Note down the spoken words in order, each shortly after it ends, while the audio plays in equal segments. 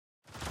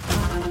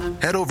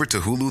Head over to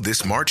Hulu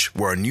this March,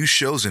 where our new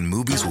shows and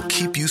movies will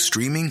keep you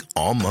streaming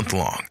all month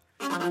long.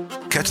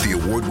 Catch the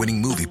award-winning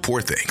movie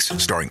Poor Things,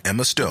 starring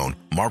Emma Stone,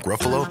 Mark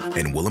Ruffalo,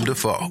 and Willem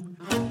Dafoe.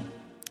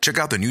 Check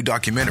out the new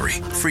documentary,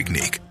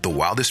 Freaknik, The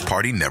Wildest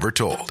Party Never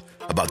Told,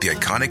 about the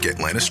iconic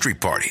Atlanta Street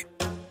Party.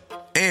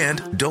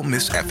 And don't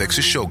miss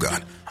FX's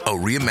Shogun, a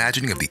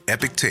reimagining of the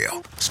epic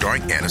tale,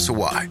 starring Anna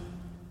Sawai.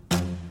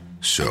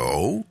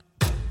 So,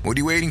 what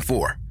are you waiting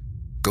for?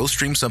 Go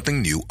stream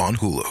something new on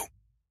Hulu.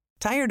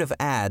 Tired of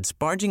ads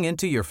barging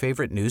into your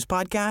favorite news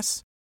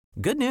podcasts?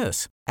 Good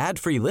news.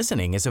 Ad-free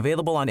listening is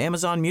available on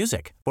Amazon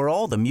Music for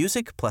all the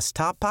music plus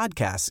top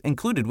podcasts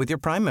included with your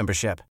Prime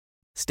membership.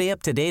 Stay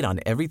up to date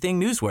on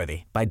everything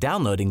newsworthy by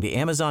downloading the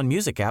Amazon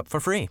Music app for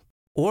free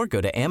or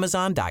go to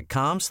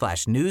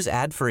amazon.com/news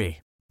ad free.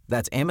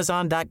 That's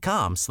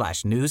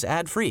amazon.com/news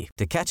ad free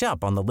to catch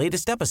up on the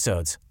latest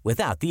episodes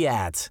without the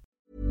ads.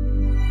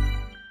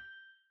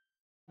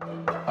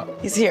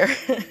 He's here.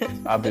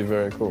 I'll be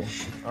very cool.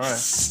 All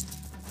right.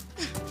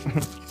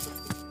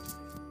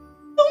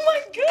 Oh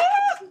my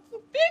God!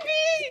 Baby!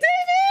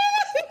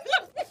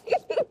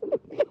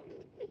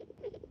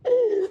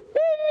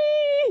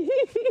 Baby!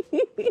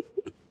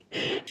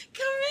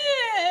 Come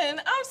in.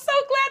 I'm so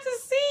glad to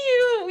see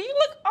you. You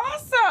look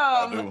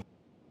awesome.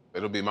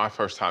 It'll be my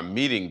first time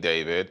meeting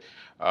David.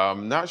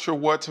 Not sure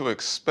what to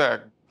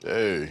expect.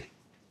 Hey.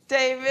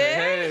 David.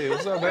 Hey,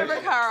 what's up, baby?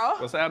 Remember Carl?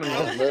 What's happening,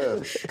 Oh, man? man.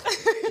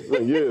 It's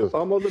been years.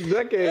 Almost a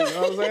decade, you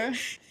know what I'm saying?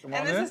 Come on,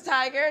 And this man. is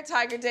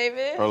Tiger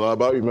David. I lie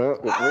about you, man.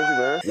 What's you,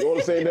 man? You on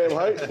the same damn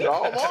height?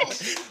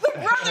 Almost. The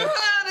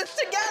brotherhood is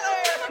together.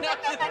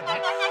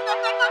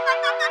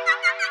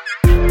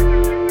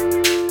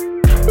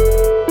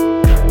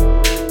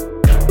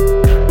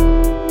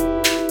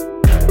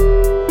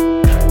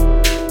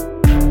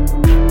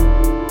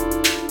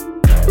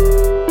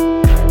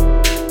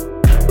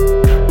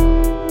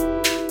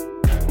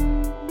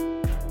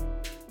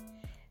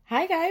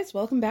 Hi guys,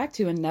 welcome back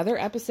to another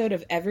episode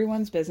of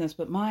Everyone's Business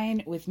But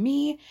Mine with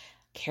me,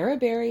 Cara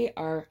Berry,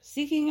 our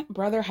Seeking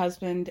Brother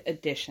Husband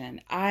edition.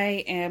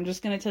 I am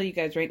just going to tell you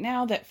guys right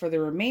now that for the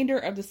remainder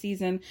of the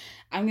season,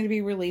 I'm going to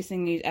be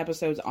releasing these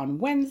episodes on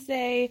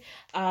Wednesday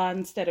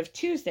instead of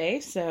Tuesday.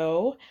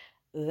 So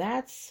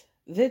that's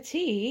the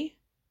tea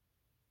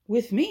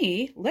with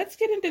me. Let's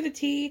get into the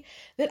tea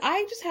that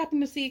I just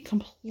happened to see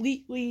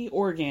completely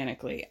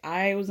organically.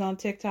 I was on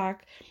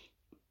TikTok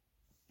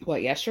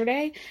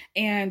yesterday,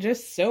 and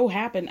just so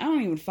happened, I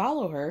don't even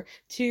follow her,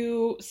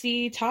 to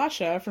see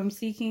Tasha from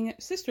Seeking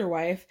Sister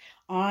Wife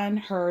on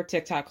her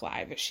TikTok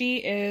live. She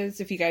is,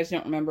 if you guys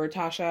don't remember,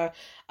 Tasha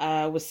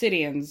was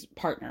Sidian's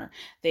partner.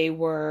 They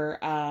were,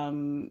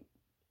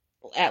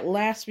 at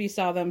last we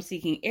saw them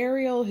seeking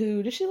Ariel,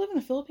 who, does she live in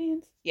the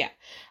Philippines? Yeah.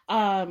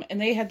 And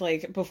they had,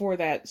 before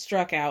that,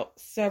 struck out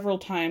several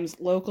times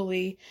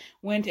locally,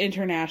 went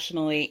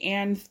internationally,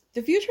 and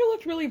the future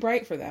looked really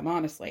bright for them,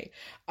 honestly.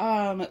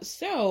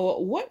 So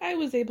what I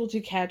was able to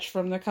catch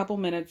from the couple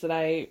minutes that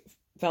I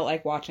felt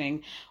like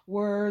watching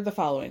were the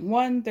following.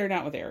 One, they're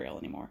not with Ariel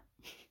anymore.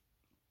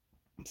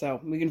 So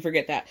we can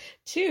forget that.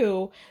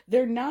 Two,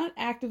 they're not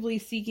actively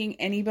seeking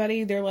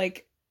anybody. They're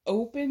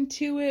open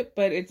to it,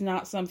 but it's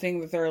not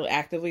something that they're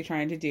actively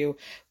trying to do.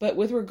 But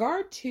with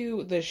regard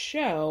to the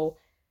show,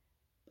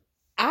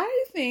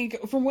 I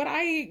think from what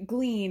I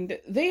gleaned,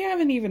 they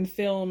haven't even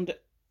filmed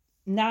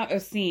not a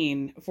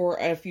scene for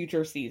a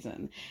future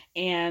season.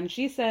 And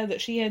she said that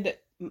she had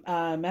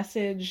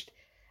messaged,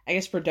 I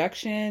guess,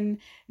 production,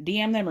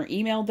 DM'd them or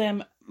emailed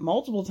them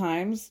multiple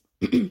times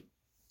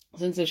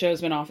since the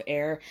show's been off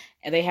air,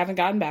 and they haven't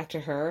gotten back to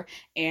her.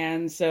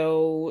 And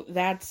so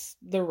that's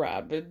the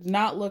rub. It's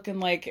not looking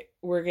like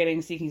we're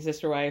getting Seeking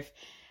Sister Wife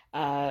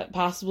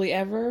possibly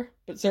ever,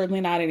 but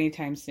certainly not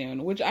anytime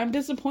soon, which I'm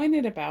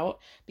disappointed about,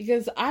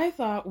 because I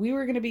thought we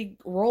were going to be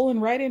rolling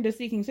right into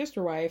Seeking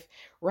Sister Wife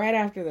right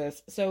after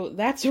this. So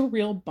that's a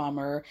real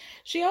bummer.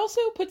 She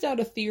also puts out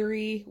a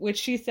theory, which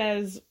she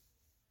says,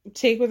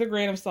 take with a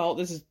grain of salt.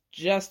 This is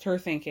just her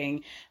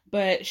thinking,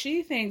 but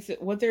she thinks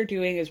that what they're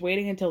doing is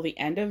waiting until the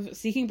end of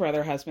Seeking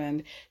Brother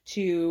Husband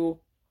to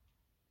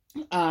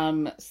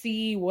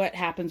see what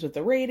happens with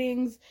the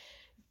ratings,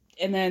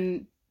 and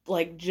then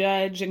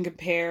judge and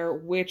compare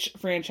which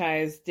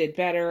franchise did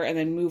better, and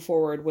then move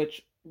forward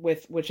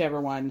with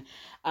whichever one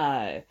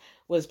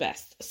was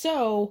best.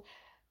 So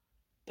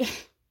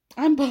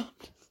I'm bummed.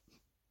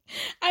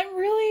 I'm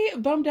really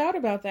bummed out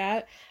about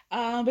that.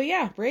 But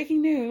yeah,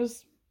 breaking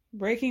news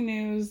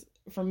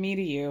from me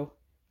to you,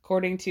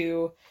 according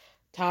to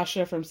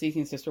Tasha from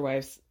Seeking Sister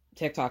Wife's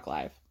TikTok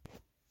live.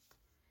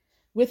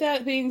 With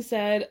that being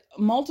said,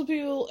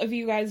 multiple of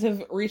you guys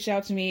have reached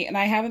out to me, and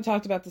I haven't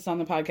talked about this on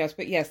the podcast,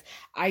 but yes,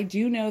 I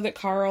do know that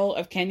Carl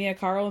of Kenya,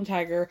 Carl and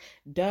Tiger,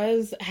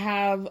 does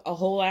have a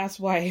whole ass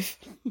wife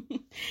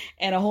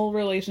and a whole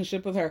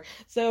relationship with her.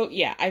 So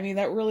yeah, I mean,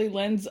 that really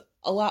lends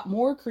a lot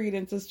more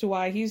credence as to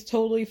why he's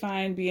totally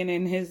fine being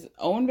in his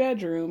own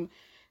bedroom,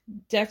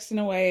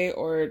 texting away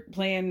or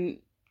playing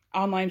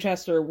online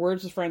chess or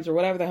Words with Friends or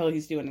whatever the hell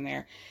he's doing in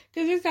there,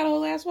 because he's got a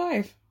whole ass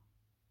wife.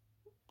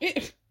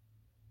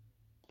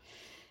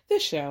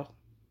 This show.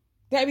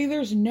 I mean,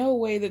 there's no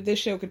way that this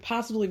show could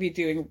possibly be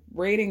doing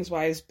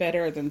ratings-wise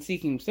better than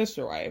Seeking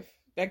Sister Wife.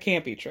 That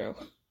can't be true.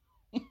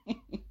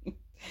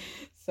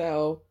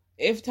 So,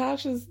 if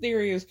Tasha's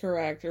theory is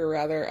correct, or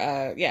rather,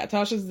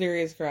 Tasha's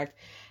theory is correct,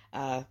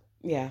 let's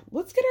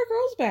get our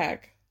girls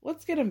back.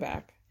 Let's get them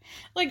back.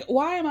 Like,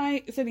 why am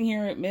I sitting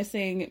here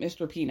missing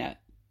Mr. Peanut?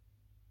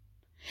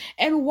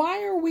 And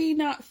why are we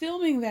not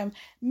filming them?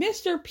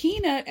 Mr.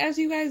 Peanut, as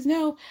you guys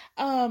know,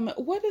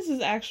 what is his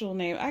actual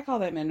name? I call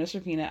that man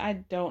Mr. Peanut. I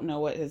don't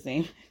know what his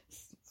name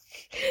is.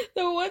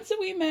 The ones that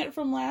we met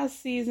from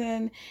last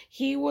season,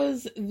 he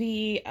was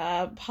the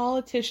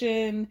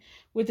politician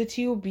with the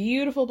two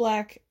beautiful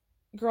black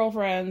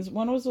girlfriends.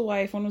 One was a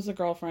wife, one was a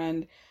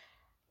girlfriend.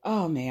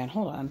 Oh man,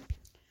 hold on.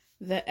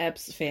 The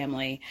Epps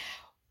family.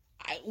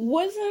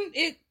 Wasn't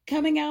it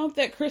coming out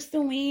that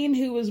Crystalline,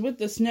 who was with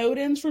the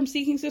Snowdens from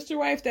Seeking Sister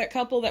Wife, that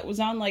couple that was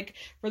on like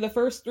for the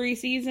first 3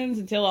 seasons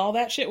until all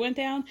that shit went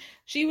down,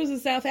 she was a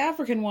South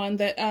African one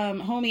that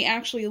homie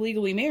actually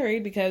illegally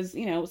married because,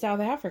 you know, South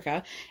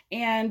Africa.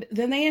 And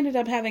then they ended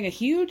up having a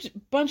huge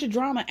bunch of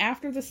drama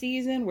after the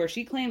season where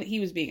she claimed that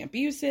he was being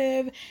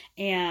abusive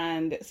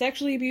and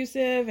sexually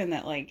abusive, and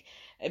that like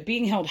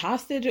being held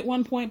hostage at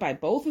one point by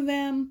both of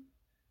them,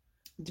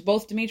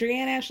 both Dimitri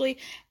and Ashley.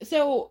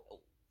 So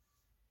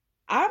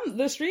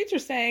the streets are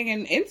saying,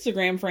 and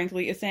Instagram,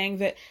 frankly, is saying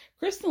that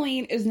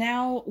Crystalline is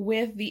now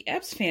with the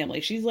Epps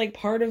family. She's like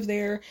part of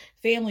their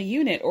family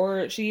unit,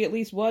 or she at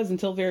least was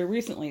until very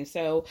recently.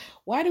 So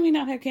why do we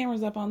not have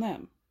cameras up on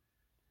them?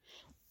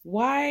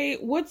 Why?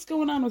 What's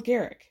going on with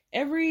Garrick?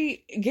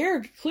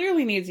 Garrick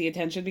clearly needs the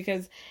attention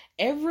because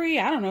every,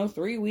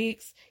 3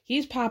 weeks,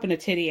 he's popping a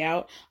titty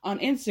out on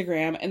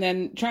Instagram and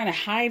then trying to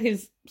hide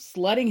his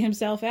slutting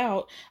himself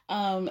out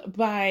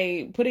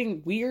by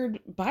putting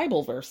weird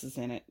Bible verses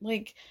in it.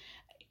 Like,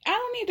 I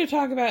don't need to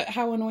talk about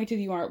how anointed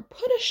you are.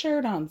 Put a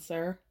shirt on,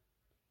 sir.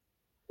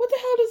 What the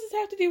hell does this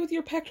have to do with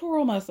your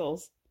pectoral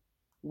muscles?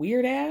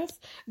 Weird ass.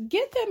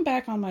 Get them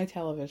back on my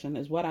television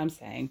is what I'm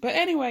saying. But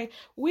anyway,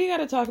 we got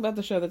to talk about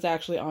the show that's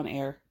actually on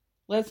air.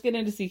 Let's get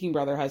into Seeking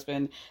Brother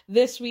Husband.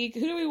 This week,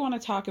 who do we want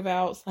to talk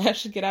about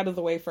 / get out of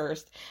the way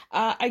first?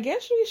 I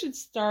guess we should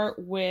start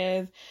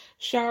with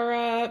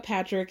Shara,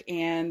 Patrick,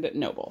 and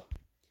Noble.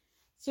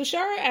 So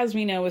Shara, as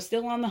we know, is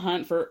still on the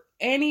hunt for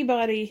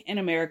anybody in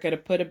America to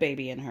put a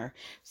baby in her.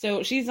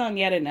 So she's on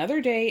yet another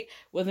date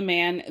with a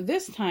man,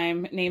 this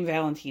time named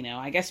Valentino.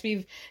 I guess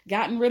we've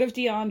gotten rid of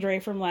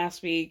DeAndre from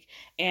last week,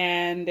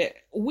 and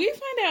we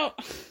find out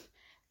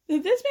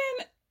that this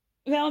man,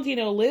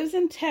 Valentino, lives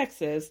in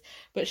Texas,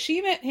 but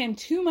she met him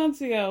 2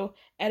 months ago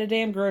at a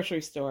damn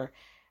grocery store.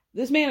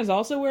 This man is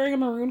also wearing a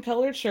maroon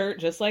colored shirt,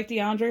 just like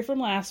DeAndre from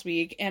last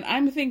week, and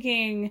I'm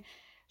thinking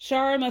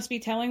Shara must be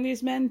telling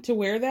these men to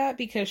wear that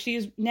because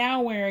she's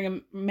now wearing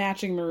a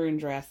matching maroon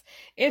dress.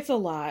 It's a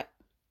lot.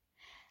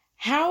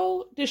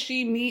 How does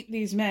she meet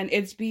these men?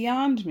 It's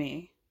beyond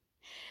me.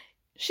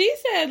 She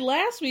said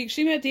last week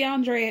she met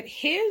DeAndre at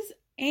his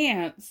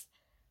aunt's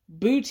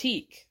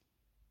boutique.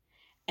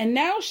 And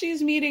now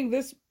she's meeting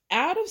this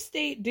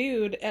out-of-state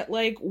dude at,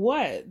 like,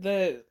 what?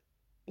 The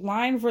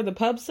line for the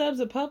pub subs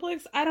at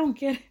Publix? I don't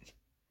get it.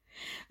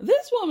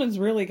 This woman's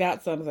really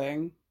got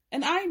something.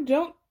 And I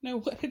don't know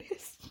what it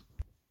is.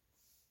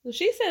 So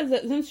she says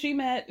that since she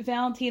met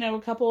Valentino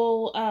a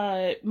couple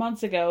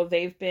months ago,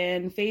 they've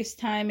been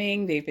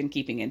FaceTiming, they've been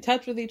keeping in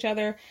touch with each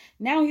other.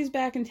 Now he's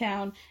back in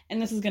town,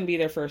 and this is going to be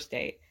their first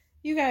date.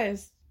 You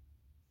guys,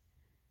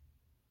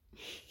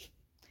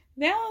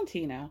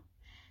 Valentino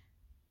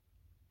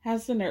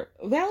has the nerve.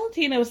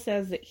 Valentino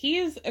says that he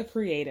is a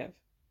creative.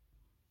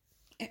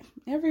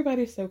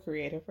 Everybody's so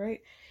creative,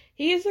 right?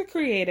 He is a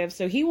creative,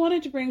 so he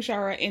wanted to bring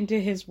Shara into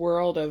his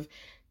world of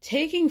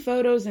taking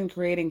photos and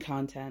creating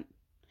content.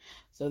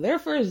 So their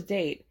first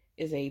date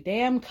is a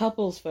damn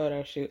couples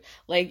photo shoot.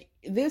 Like,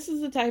 this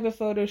is the type of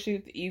photo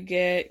shoot that you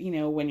get, you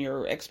know, when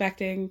you're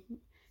expecting,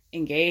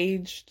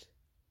 engaged.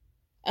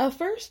 A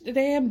first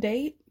damn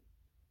date?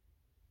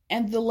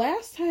 And the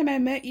last time I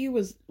met you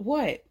was,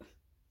 what?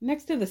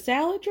 Next to the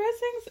salad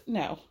dressings?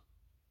 No.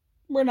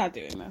 We're not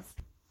doing this.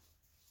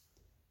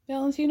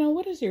 Valentino,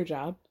 what is your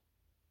job?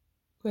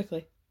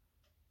 Quickly.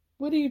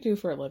 What do you do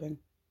for a living?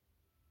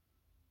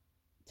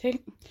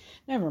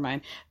 Never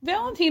mind.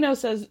 Valentino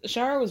says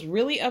Shara was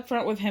really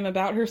upfront with him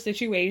about her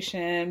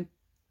situation,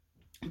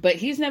 but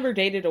he's never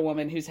dated a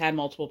woman who's had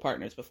multiple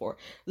partners before.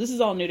 This is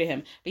all new to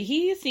him. But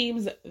he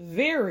seems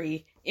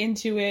very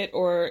into it,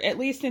 or at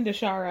least into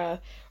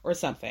Shara or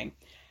something.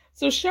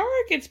 So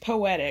Shara gets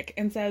poetic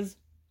and says,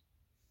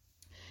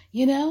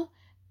 you know,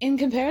 in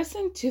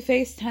comparison to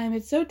FaceTime,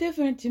 it's so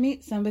different to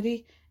meet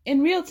somebody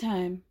in real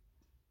time.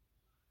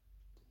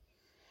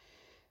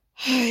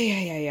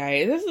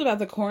 This is about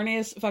the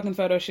corniest fucking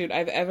photo shoot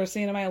I've ever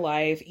seen in my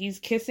life. He's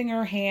kissing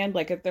her hand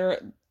like at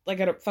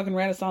a fucking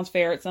Renaissance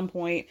fair at some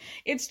point.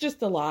 It's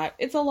just a lot.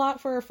 It's a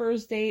lot for a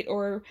first date,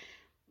 or,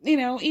 you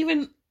know,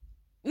 even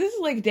this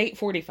is like date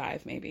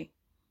 45 maybe.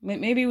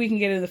 Maybe we can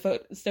get into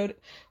the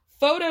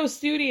photo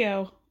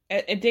studio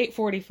at date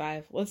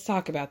 45. Let's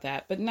talk about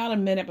that, but not a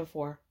minute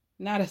before.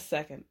 Not a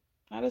second.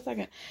 Not a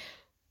second.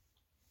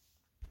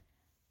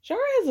 Shara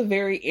has a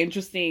very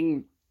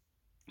interesting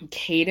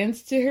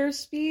cadence to her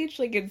speech.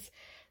 Like, it's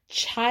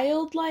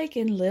childlike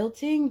and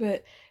lilting,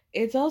 but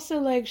it's also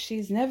like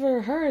she's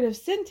never heard of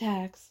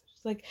syntax.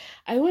 She's like,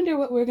 I wonder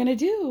what we're gonna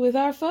do with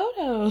our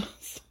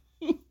photos.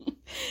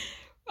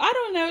 I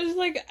don't know. It's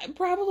like,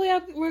 probably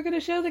we're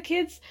gonna show the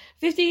kids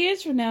 50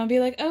 years from now and be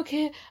like,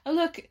 okay,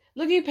 look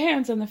at your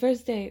parents on the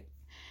first date.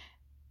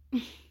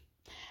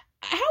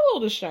 How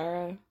old is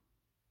Shara?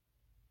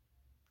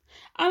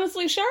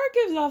 Honestly, Shara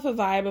gives off a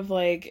vibe of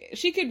like,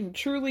 she could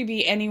truly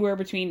be anywhere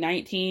between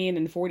 19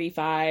 and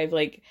 45.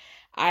 Like,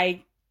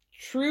 I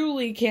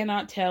truly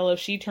cannot tell if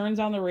she turns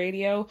on the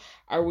radio,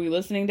 are we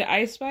listening to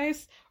Ice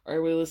Spice or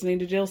are we listening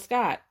to Jill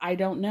Scott? I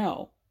don't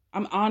know.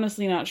 I'm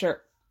honestly not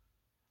sure.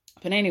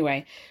 But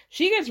anyway,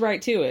 she gets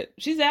right to it.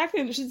 She's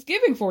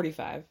giving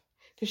 45.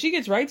 Because she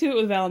gets right to it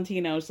with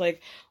Valentino. It's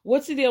like,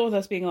 what's the deal with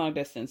us being long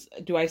distance?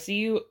 Do I see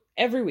you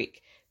every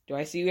week? Do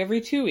I see you every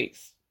 2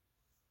 weeks?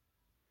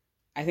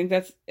 I think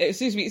it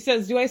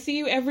says, do I see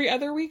you every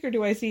other week or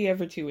do I see you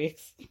every 2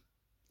 weeks?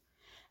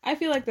 I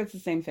feel like that's the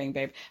same thing,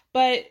 babe.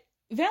 But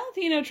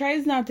Valentino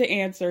tries not to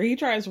answer. He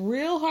tries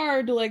real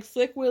hard to like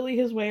slick Willy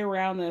his way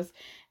around this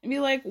and be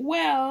like,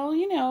 well,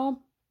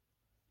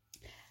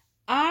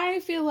 I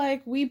feel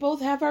like we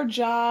both have our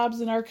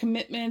jobs and our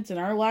commitments and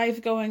our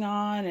life going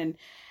on. And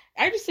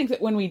I just think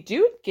that when we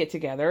do get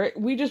together,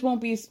 we just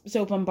won't be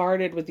so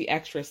bombarded with the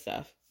extra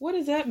stuff. What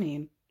does that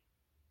mean?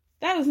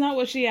 That is not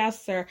what she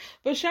asks her.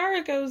 But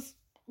Shara goes,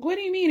 what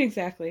do you mean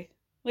exactly?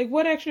 Like,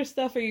 what extra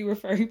stuff are you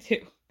referring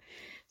to?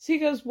 So he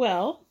goes,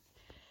 well,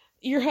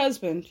 your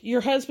husband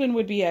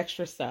would be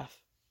extra stuff.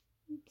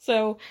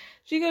 So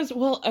she goes,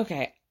 well,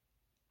 okay,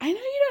 I know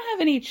you don't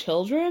have any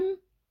children.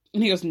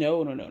 And he goes,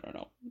 no.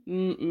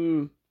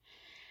 Mm-mm.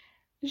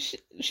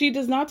 She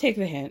does not take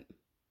the hint.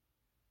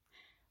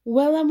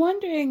 Well, I'm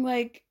wondering,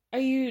 like, are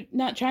you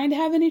not trying to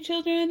have any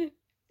children?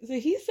 So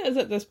he says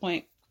at this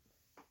point,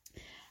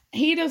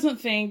 he doesn't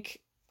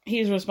think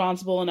he's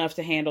responsible enough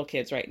to handle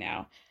kids right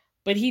now.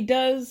 But he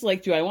does,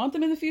 like, do I want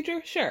them in the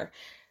future? Sure.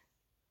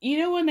 You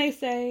know when they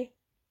say,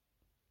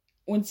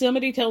 when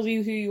somebody tells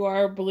you who you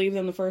are, believe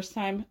them the first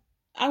time?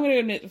 I'm going to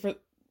admit, for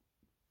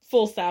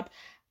full stop,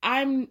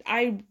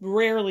 I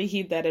rarely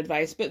heed that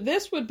advice. But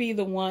this would be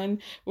the one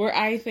where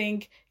I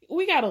think,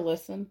 we got to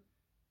listen.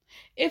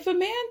 If a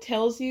man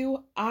tells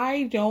you,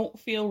 I don't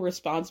feel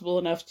responsible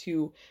enough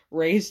to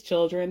raise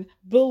children,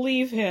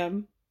 believe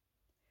him.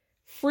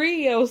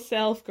 Free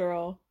yourself,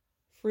 girl.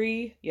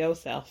 Free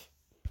yourself.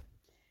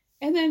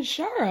 And then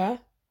Shara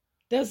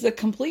does the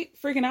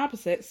complete freaking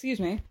opposite. Excuse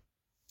me.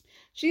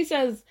 She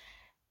says,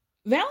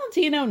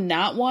 Valentino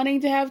not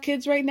wanting to have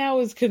kids right now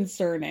is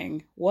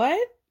concerning. What?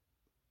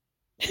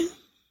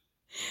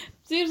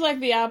 Seems like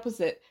the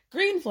opposite.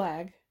 Green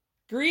flag.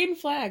 Green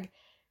flag.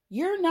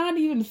 You're not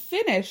even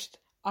finished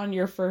on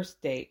your first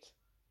date.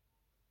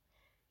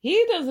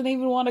 He doesn't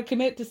even want to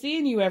commit to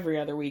seeing you every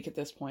other week at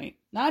this point.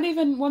 Not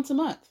even once a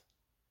month.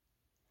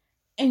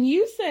 And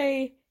you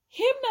say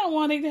him not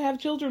wanting to have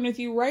children with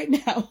you right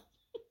now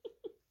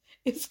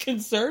is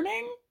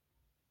concerning?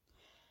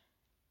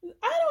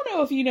 I don't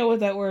know if you know what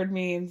that word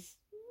means,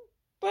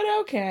 but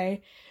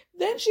okay.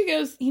 Then she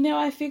goes,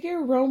 I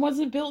figure Rome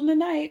wasn't built in a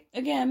night.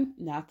 Again,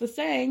 not the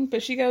saying,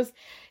 but she goes,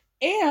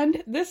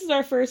 and this is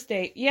our first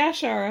date. Yeah,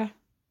 Shara,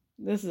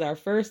 this is our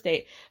first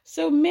date.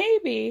 So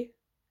maybe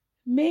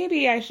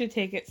I should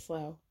take it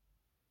slow.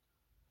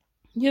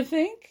 You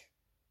think?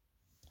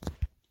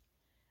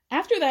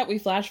 After that, we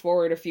flash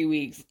forward a few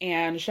weeks,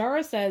 and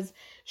Shara says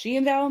she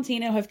and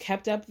Valentino have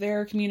kept up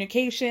their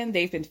communication.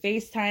 They've been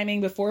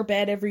FaceTiming before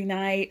bed every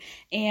night,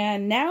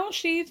 and now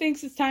she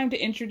thinks it's time to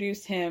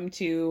introduce him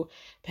to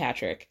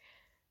Patrick.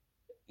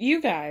 You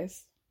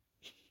guys,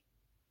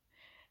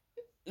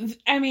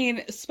 I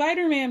mean,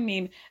 Spider-Man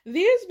meme,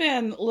 these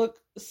men look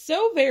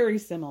so very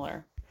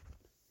similar.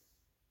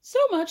 So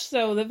much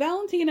so that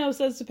Valentino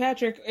says to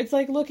Patrick, it's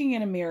like looking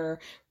in a mirror.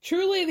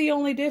 Truly the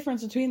only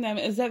difference between them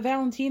is that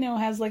Valentino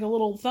has like a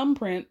little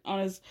thumbprint on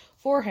his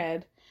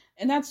forehead.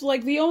 And that's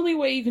like the only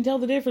way you can tell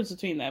the difference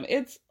between them.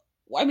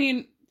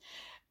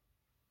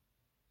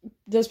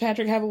 Does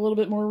Patrick have a little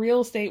bit more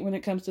real estate when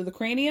it comes to the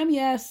cranium?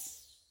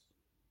 Yes.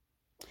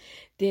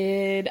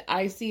 Did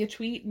I see a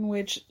tweet in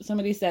which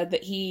somebody said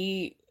that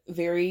he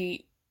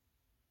very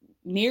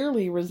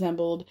nearly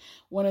resembled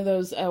one of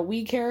those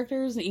Wii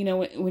characters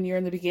that, when you're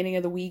in the beginning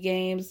of the Wii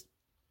games,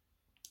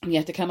 and you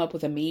have to come up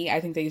with a me.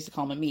 I think they used to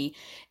call him a me.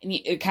 And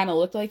it kind of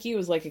looked like you. It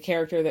was like a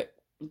character that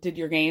did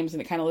your games,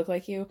 and it kind of looked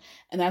like you.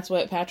 And that's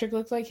what Patrick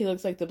looks like. He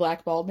looks like the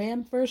black bald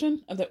man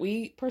version of that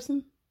Wii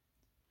person.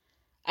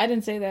 I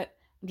didn't say that.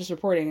 I'm just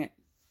reporting it.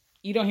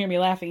 You don't hear me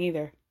laughing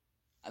either.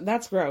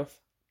 That's growth.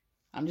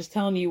 I'm just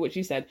telling you what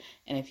you said.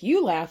 And if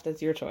you laugh,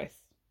 that's your choice.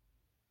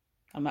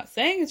 I'm not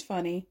saying it's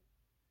funny.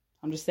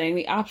 I'm just saying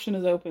the option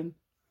is open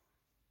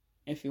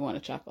if you want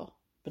to chuckle.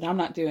 But I'm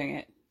not doing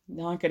it.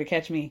 Y'all aren't going to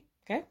catch me,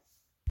 okay?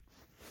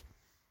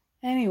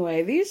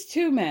 Anyway, these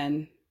two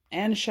men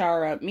and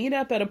Shara meet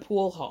up at a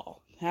pool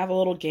hall. have a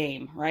little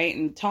game, right?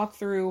 And talk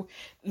through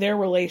their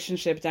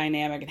relationship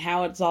dynamic and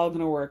how it's all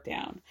going to work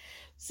down.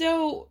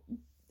 So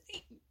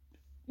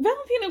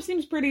Valentino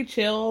seems pretty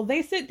chill.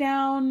 They sit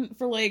down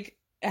for like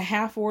a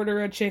half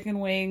order of chicken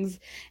wings.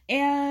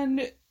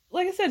 And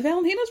like I said,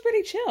 Valentino's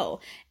pretty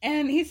chill.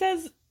 And he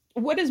says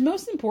what is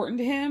most important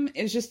to him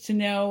is just to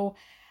know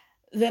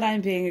that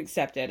I'm being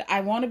accepted.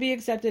 I want to be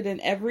accepted in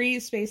every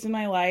space in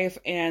my life,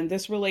 and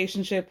this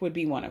relationship would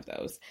be one of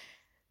those.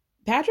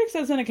 Patrick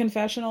says in a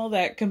confessional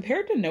that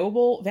compared to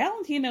Noble,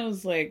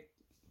 Valentino's like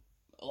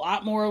a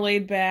lot more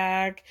laid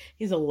back.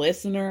 He's a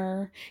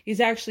listener. He's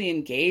actually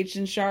engaged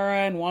in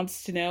Shara and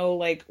wants to know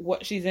like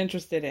what she's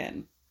interested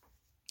in.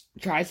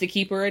 Tries to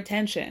keep her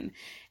attention.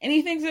 And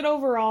he thinks that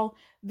overall,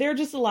 they're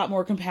just a lot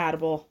more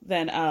compatible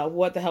than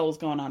what the hell was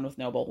going on with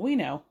Noble. We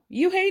know.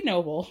 You hate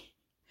Noble.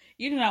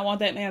 You do not want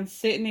that man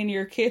sitting in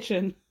your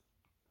kitchen.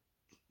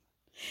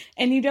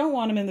 And you don't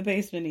want him in the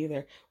basement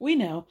either. We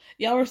know.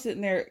 Y'all were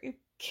sitting there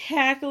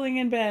cackling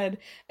in bed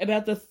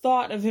about the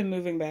thought of him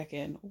moving back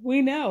in.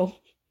 We know.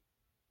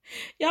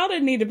 Y'all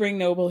didn't need to bring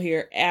Noble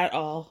here at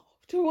all.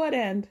 To what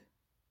end?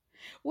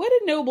 What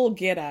did Noble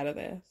get out of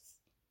this?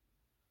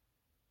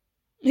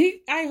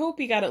 I hope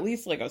he got at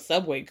least like a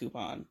Subway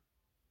coupon.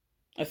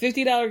 A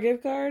 $50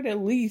 gift card,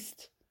 at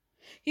least.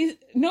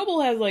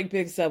 Noble has like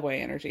big Subway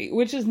energy,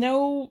 which is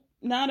not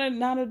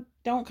a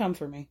don't come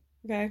for me.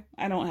 Okay?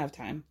 I don't have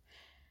time.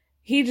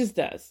 He just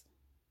does.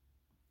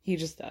 He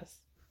just does.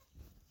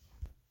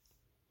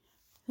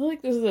 I feel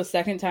like this is the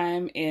second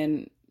time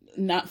in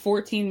not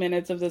 14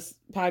 minutes of this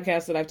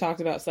podcast that I've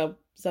talked about sub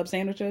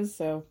sandwiches,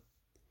 so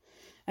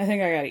I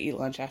think I gotta eat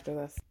lunch after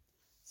this.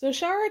 So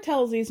Shara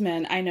tells these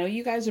men, I know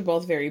you guys are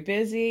both very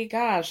busy.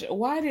 Gosh,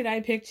 why did I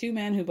pick two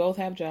men who both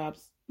have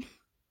jobs?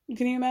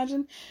 Can you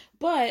imagine?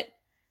 But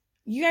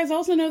you guys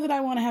also know that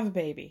I want to have a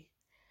baby.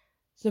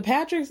 So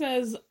Patrick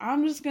says,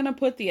 I'm just going to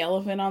put the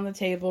elephant on the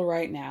table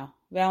right now.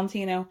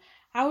 Valentino,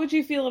 how would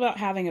you feel about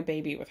having a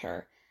baby with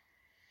her?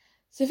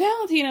 So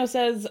Valentino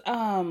says,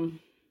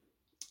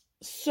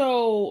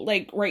 so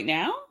like right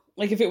now?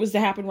 Like if it was to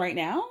happen right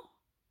now?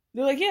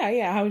 They're like,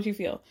 yeah, how would you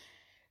feel?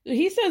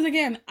 He says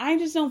again, I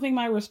just don't think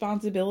my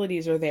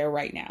responsibilities are there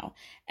right now.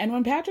 And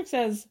when Patrick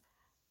says,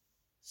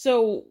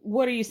 so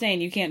what are you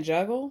saying? You can't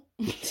juggle?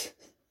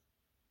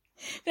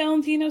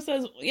 Valentino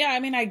says, yeah, I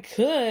mean, I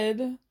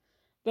could,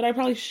 but I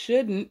probably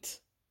shouldn't.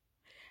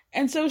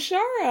 And so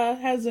Shara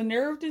has the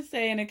nerve to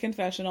say in a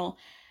confessional,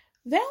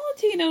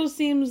 Valentino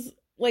seems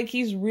like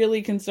he's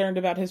really concerned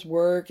about his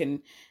work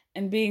and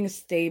being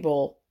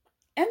stable.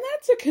 And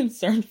that's a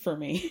concern for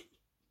me.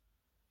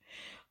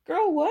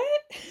 Girl, what?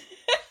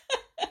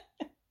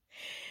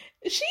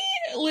 She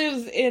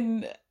lives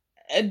in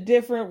a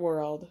different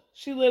world.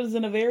 She lives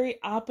in a very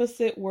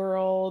opposite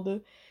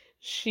world.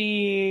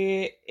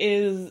 She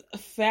is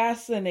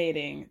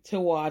fascinating to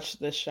watch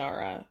this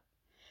Shara.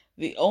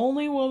 The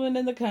only woman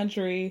in the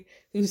country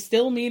who's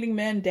still meeting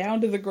men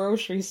down to the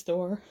grocery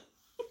store.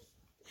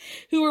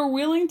 Who are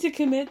willing to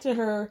commit to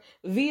her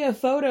via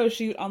photo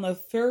shoot on the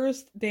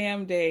first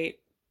damn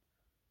date.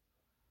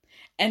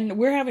 And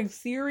we're having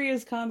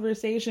serious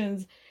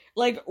conversations,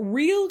 like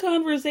real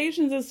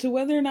conversations as to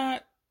whether or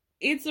not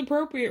it's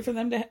appropriate for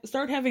them to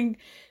start having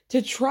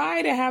to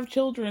try to have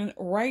children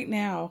right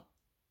now.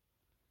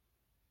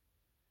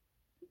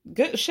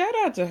 Good shout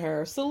out to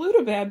her. Salute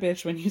a bad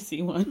bitch when you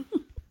see one.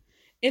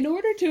 In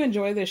order to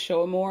enjoy this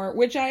show more,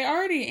 which I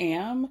already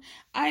am,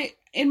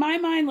 in my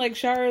mind, like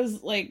Shara's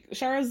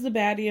the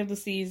baddie of the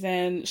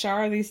season,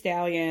 Shara the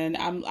Stallion.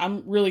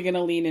 I'm really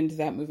gonna lean into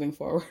that moving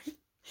forward.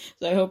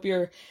 So I hope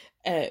you're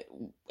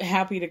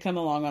happy to come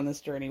along on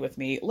this journey with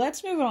me.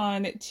 Let's move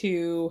on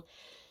to,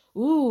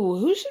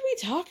 who should we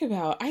talk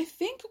about? I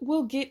think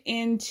we'll get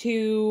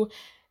into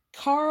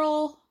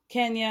Carl,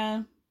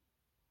 Kenya,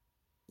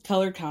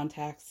 colored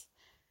contacts.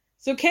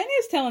 So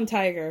Kenya's telling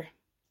Tiger,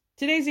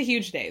 today's a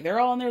huge day. They're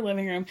all in their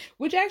living room,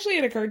 which actually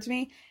it occurred to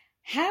me,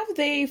 have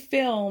they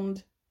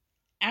filmed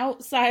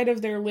outside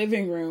of their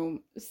living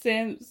room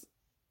since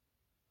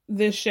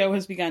this show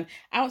has begun?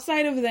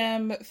 Outside of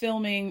them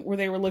filming where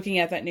they were looking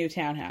at that new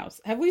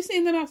townhouse. Have we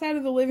seen them outside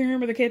of the living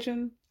room or the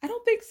kitchen? I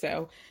don't think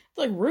so. It's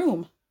like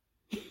room.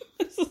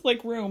 This is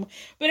like room.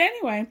 But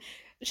anyway,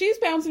 she's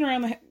bouncing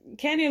around.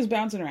 Kenya's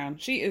bouncing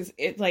around.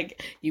 It's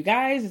like, you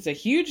guys, it's a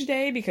huge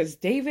day because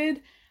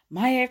David,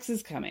 my ex,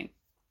 is coming.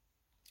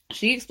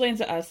 She explains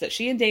to us that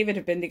she and David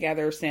have been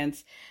together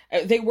since,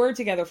 they were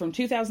together from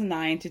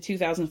 2009 to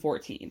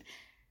 2014.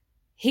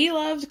 He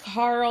loved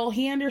Carl.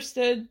 He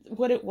understood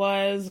what it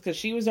was because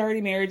she was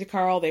already married to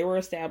Carl. They were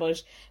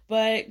established.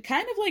 But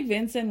kind of like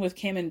Vincent with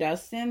Kim and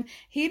Dustin,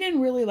 he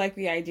didn't really like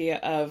the idea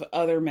of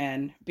other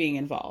men being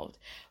involved.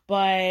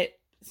 But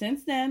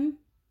since then,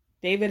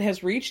 David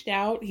has reached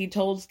out. He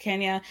told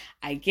Kenya,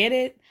 I get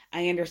it.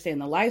 I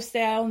understand the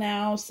lifestyle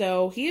now.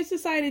 So he has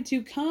decided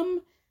to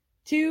come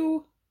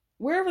to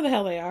wherever the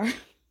hell they are,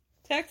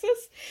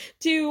 Texas,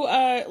 to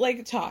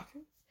talk.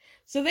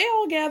 So they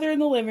all gather in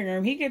the living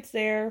room. He gets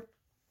there.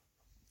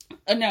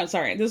 No,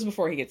 sorry, this is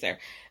before he gets there.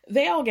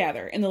 They all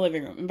gather in the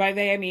living room. And by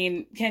they, I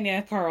mean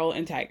Kenya, Carl,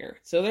 and Tiger.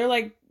 So they're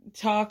like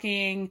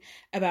talking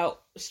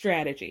about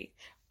strategy.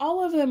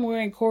 All of them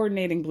wearing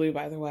coordinating blue,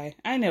 by the way.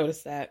 I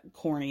noticed that,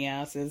 corny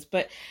asses.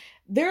 But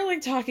they're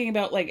like talking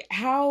about like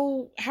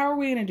how are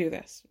we going to do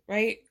this,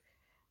 right?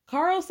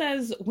 Carl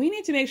says we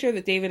need to make sure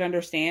that David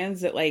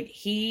understands that like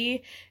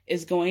he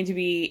is going to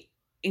be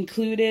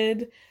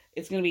included.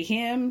 It's going to be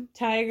him,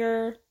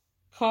 Tiger,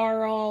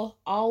 Carl,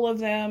 all of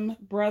them,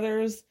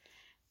 brothers,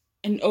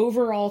 an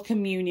overall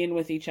communion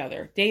with each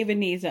other. David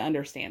needs to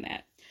understand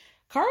that.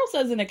 Carl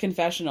says in a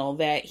confessional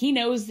that he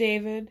knows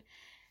David.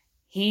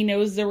 He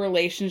knows the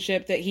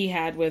relationship that he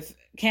had with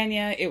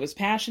Kenya. It was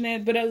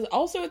passionate, but it was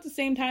also at the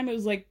same time, it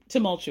was like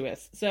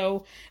tumultuous.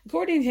 So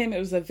according to him, it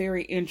was a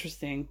very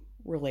interesting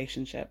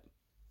relationship.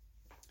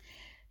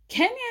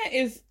 Kenya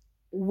is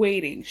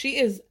waiting. She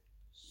is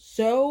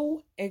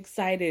so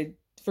excited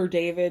for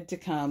David to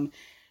come.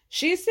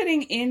 She's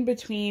sitting in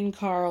between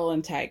Carl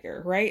and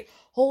Tiger, right?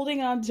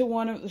 Holding on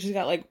to she's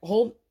got like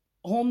hold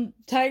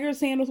Tiger's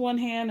hand with one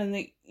hand and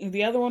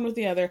the other one with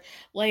the other,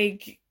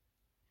 like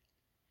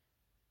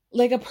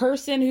a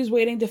person who's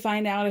waiting to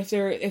find out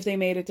if they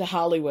made it to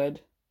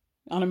Hollywood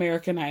on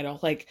American Idol.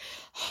 Like,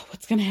 oh,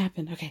 what's gonna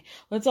happen? Okay,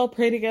 let's all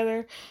pray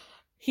together.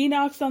 He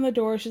knocks on the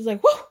door. She's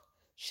like, whoa!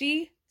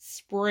 She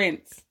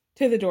sprints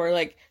to the door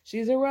like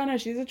she's a runner,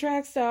 she's a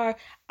track star.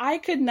 I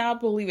could not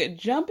believe it.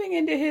 Jumping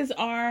into his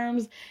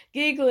arms,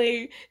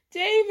 giggling,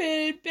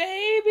 David,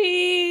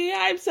 baby,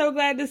 I'm so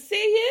glad to see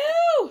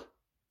you.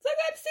 So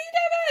glad to see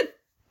you, David.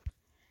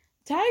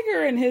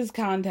 Tiger and his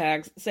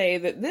contacts say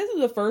that this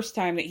is the first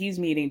time that he's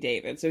meeting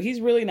David, so he's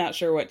really not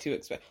sure what to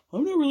expect.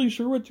 I'm not really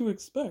sure what to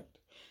expect.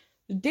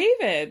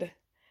 David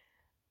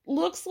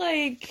looks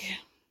like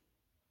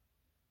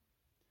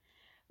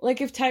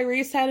if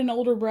Tyrese had an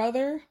older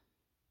brother.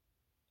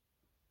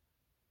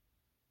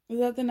 Is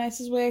that the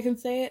nicest way I can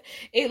say it?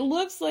 It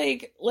looks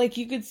like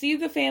you could see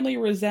the family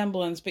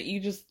resemblance, but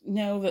you just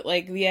know that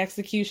like the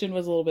execution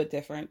was a little bit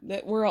different.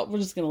 That we're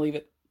just gonna leave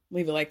it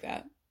like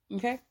that.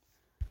 Okay?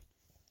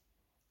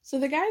 So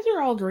the guys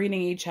are all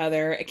greeting each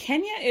other.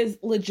 Kenya is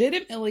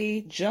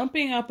legitimately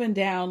jumping up and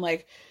down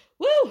like,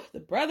 woo, the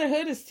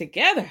brotherhood is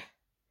together.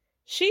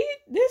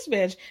 This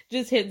bitch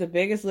just hit the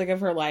biggest lick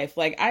of her life.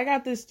 Like, I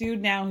got this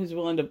dude now who's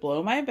willing to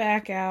blow my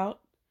back out.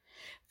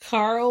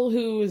 Carl,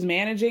 who is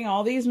managing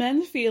all these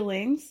men's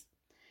feelings.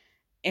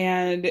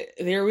 And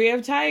there we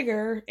have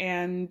Tiger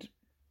and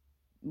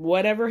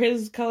whatever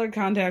his colored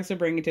contacts are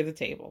bringing to the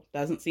table.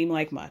 Doesn't seem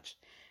like much.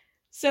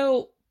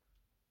 So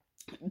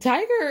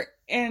Tiger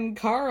and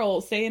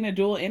Carl say in a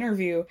dual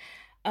interview,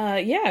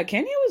 yeah,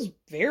 Kenya was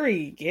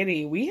very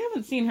giddy. We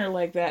haven't seen her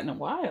like that in a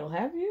while,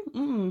 have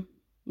you?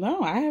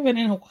 No, I haven't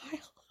in a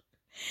while.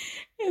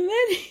 And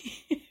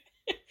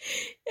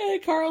then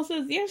Carl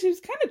says, yeah, she was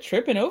kind of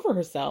tripping over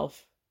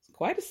herself. It's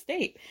quite a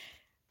state.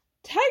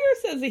 Tiger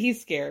says that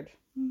he's scared.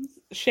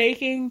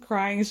 Shaking,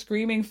 crying,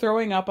 screaming,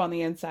 throwing up on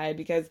the inside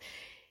because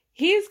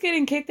he's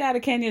getting kicked out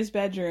of Kenya's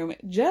bedroom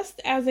just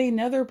as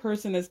another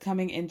person is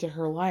coming into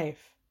her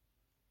life.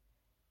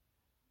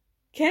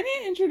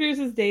 Kenya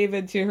introduces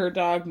David to her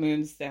dog,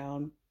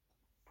 Moonstone.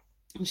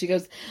 And she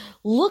goes,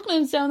 look,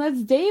 Moonstone,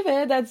 that's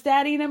David. That's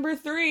daddy number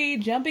 3.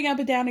 Jumping up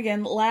and down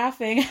again,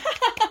 laughing.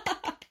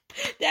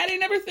 Daddy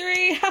number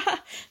 3.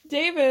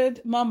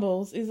 David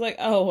mumbles. He's like,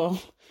 oh,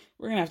 well,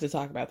 we're going to have to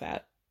talk about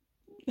that.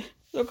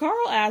 So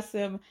Carl asks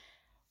him,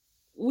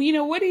 well, you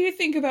know, what do you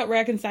think about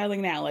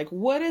reconciling now? Like,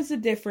 what is the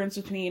difference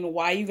between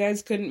why you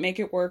guys couldn't make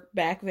it work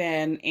back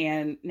then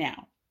and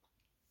now?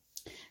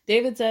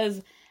 David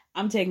says,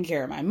 I'm taking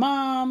care of my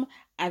mom.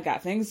 I've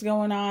got things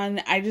going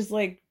on. I just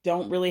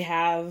don't really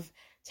have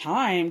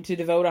time to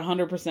devote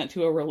 100%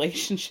 to a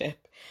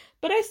relationship,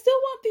 but I still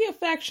want the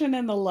affection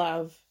and the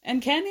love.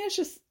 And Kenya's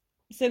just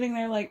sitting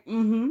there like,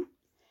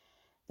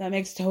 that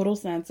makes total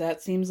sense.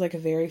 That seems like a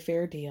very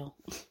fair deal.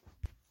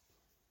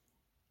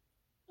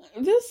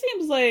 This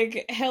seems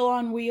like hell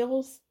on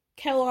wheels,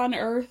 hell on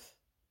earth,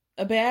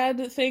 a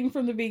bad thing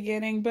from the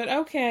beginning, but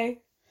okay.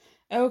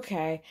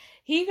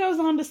 He goes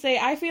on to say,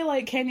 I feel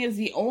like Kenya's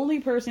the only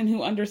person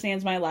who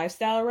understands my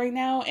lifestyle right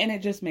now, and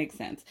it just makes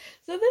sense.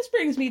 So this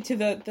brings me to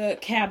the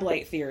cab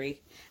light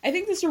theory. I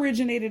think this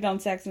originated on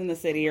Sex and the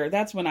City, or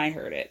that's when I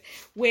heard it,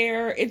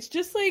 where it's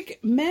just like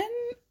men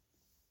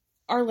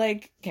are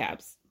like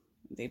cabs.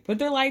 They put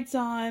their lights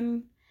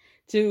on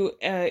to,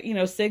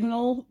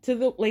 signal to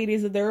the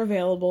ladies that they're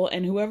available,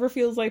 and whoever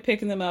feels like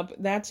picking them up,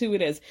 that's who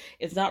it is.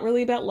 It's not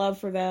really about love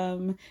for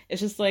them.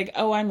 It's just like,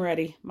 oh, I'm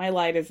ready. My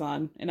light is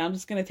on, and I'm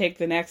just going to take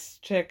the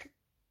next chick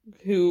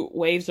who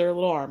waves her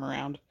little arm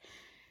around.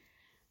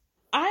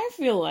 I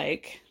feel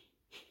like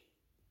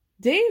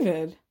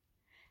David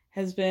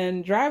has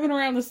been driving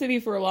around the city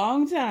for a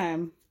long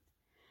time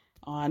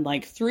on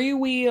 3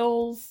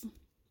 wheels,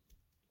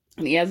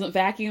 and he hasn't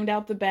vacuumed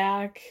out the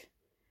back.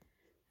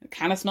 It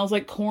kind of smells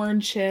like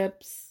corn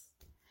chips.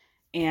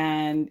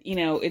 And,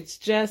 it's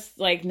just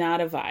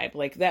not a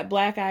vibe. That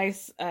black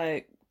ice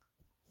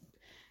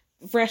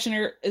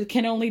freshener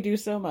can only do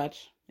so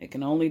much. It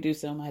can only do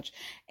so much.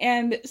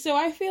 And so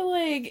I feel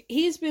like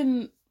he's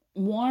been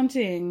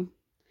wanting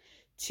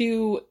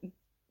to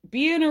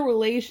be in a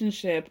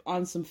relationship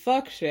on some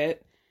fuck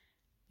shit.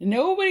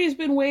 Nobody's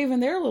been waving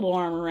their little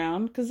arm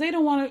around because they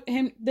don't want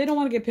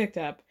to get picked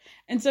up.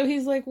 And so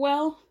he's like,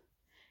 well,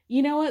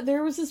 you know what?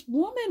 There was this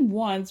woman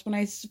once when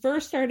I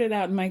first started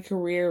out in my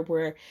career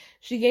where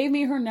she gave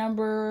me her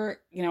number.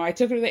 You know, I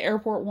took her to the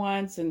airport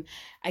once and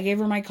I gave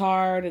her my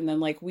card, and then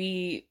like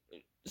we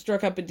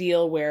struck up a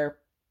deal where,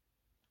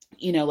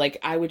 you know, like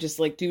I would just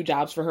like do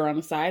jobs for her on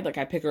the side. Like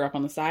I'd pick her up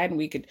on the side and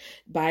we could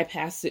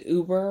bypass the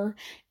Uber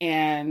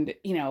and,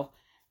 you know,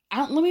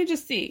 let me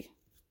just see.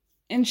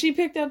 And she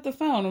picked up the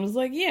phone and was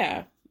like,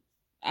 yeah,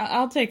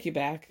 I'll take you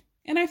back.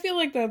 And I feel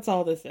like that's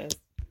all this is.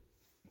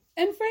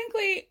 And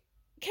frankly,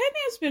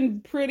 Kenya's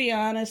been pretty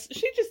honest.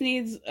 She just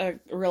needs a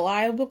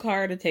reliable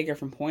car to take her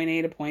from point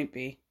A to point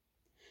B.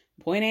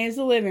 Point A is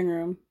the living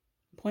room.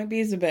 Point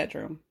B is the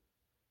bedroom.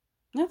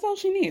 That's all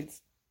she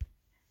needs.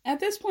 At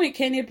this point,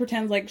 Kenya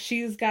pretends like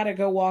she's got to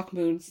go walk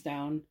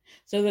Moonstone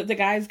so that the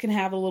guys can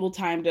have a little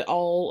time to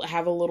all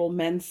have a little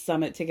men's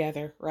summit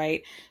together,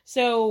 right?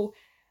 So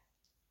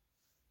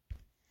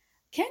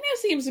Kenya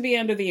seems to be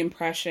under the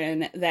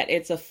impression that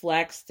it's a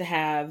flex to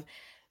have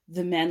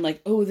the men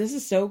like, oh, this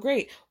is so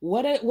great.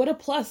 What a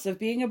plus of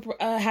being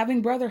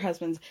having brother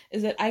husbands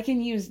is that I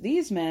can use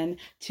these men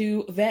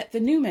to vet the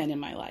new men in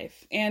my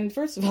life. And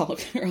first of all,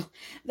 girl,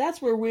 that's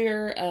where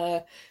we're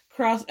at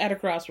a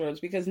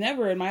crossroads, because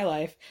never in my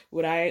life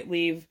would I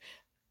leave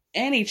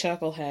any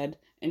chucklehead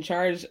in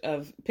charge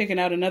of picking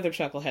out another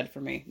chucklehead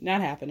for me. Not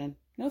happening.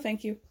 No,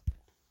 thank you.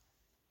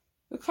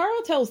 But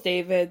Carl tells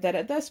David that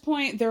at this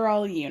point, they're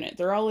all a unit.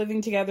 They're all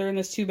living together in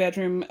this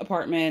 2-bedroom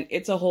apartment.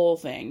 It's a whole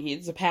thing.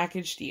 It's a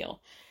package deal.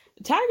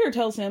 Tiger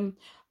tells him,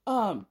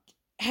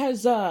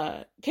 has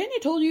Kenya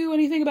told you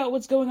anything about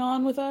what's going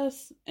on with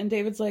us? And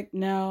David's like,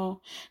 no.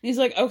 And he's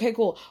like, okay,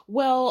 cool.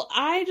 Well,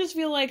 I just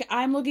feel like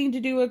I'm looking to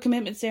do a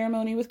commitment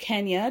ceremony with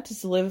Kenya to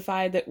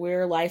solidify that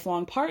we're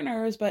lifelong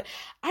partners, but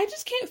I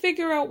just can't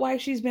figure out why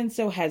she's been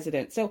so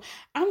hesitant. So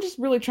I'm just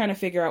really trying to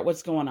figure out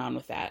what's going on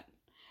with that.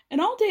 And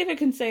all David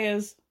can say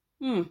is,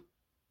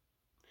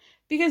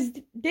 because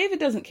David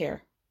doesn't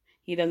care.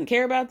 He doesn't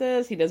care about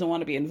this. He doesn't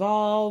want to be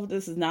involved.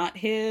 This is not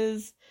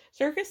his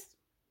circus.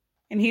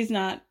 And he's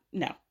not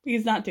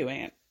doing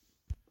it.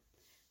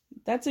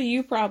 That's a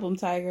you problem,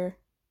 Tiger.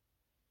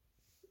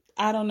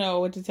 I don't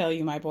know what to tell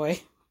you, my boy.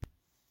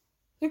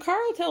 So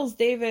Carl tells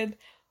David,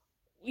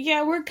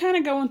 yeah, we're kind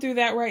of going through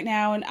that right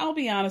now. And I'll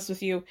be honest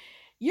with you,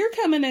 you're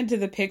coming into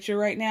the picture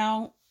right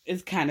now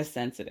is kind of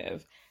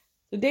sensitive.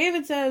 So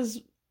David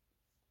says,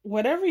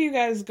 whatever you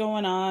guys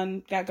got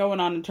going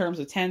on in terms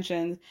of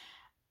tensions,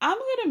 I'm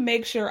going to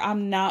make sure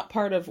I'm not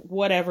part of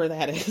whatever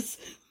that is.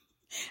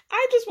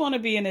 I just want to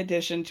be an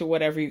addition to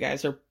whatever you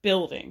guys are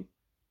building.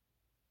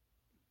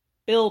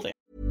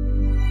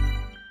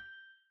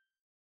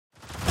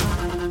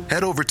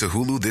 Head over to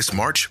Hulu this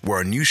March, where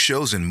our new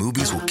shows and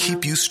movies will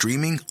keep you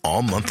streaming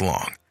all month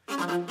long.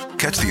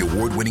 Catch the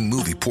award-winning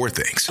movie Poor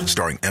Things,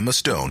 starring Emma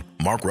Stone,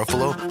 Mark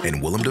Ruffalo,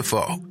 and Willem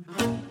Dafoe.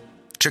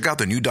 Check out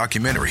the new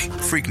documentary,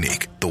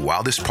 Freaknik, The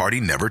Wildest Party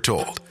Never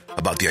Told,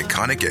 about the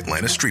iconic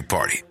Atlanta street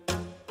party.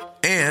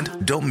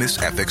 And don't miss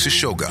FX's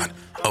Shogun,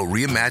 a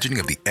reimagining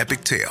of the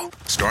epic tale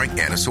starring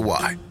Anna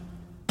Sawai.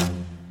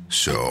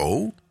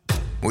 So,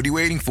 what are you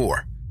waiting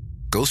for?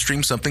 Go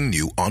stream something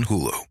new on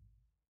Hulu.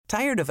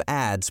 Tired of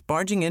ads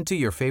barging into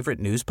your favorite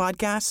news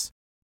podcasts?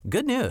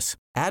 Good news.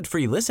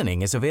 Ad-free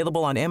listening is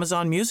available on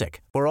Amazon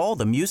Music for all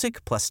the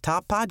music plus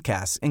top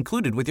podcasts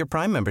included with your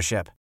Prime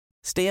membership.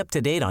 Stay up to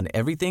date on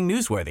everything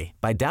newsworthy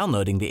by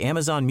downloading the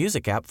Amazon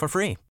Music app for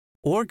free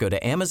or go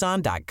to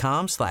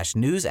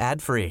amazon.com/news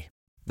ad free.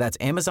 That's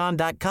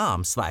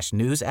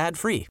amazon.com/news ad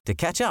free to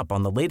catch up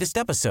on the latest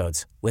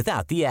episodes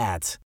without the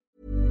ads.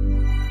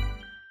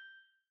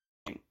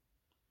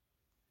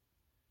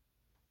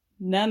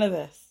 None of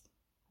this.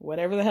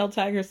 Whatever the hell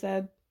Tiger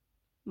said,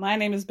 my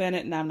name is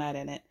Bennett and I'm not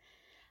in it.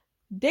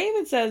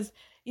 David says,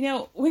 you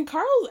know, when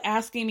Carl's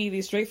asking me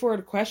these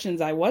straightforward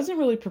questions I wasn't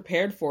really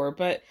prepared for,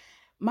 but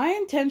my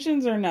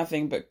intentions are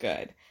nothing but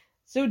good.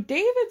 So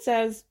David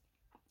says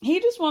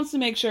he just wants to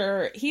make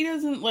sure he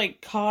doesn't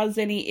like cause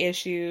any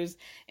issues.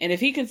 And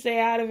if he can stay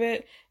out of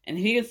it and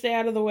if he can stay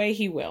out of the way,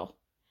 he will.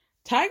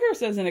 Tiger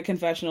says in a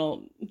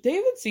confessional,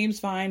 David seems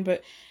fine,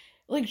 but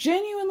like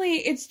genuinely,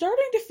 it's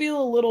starting to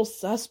feel a little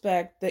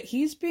suspect that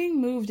he's being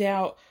moved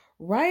out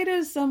right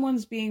as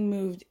someone's being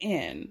moved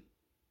in.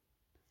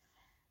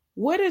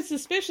 What is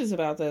suspicious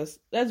about this?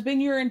 That's been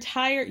your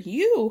Tiger,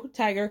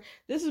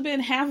 this has been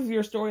half of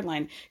your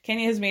storyline.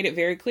 Kenya has made it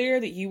very clear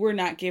that you were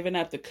not giving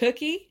up the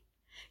cookie.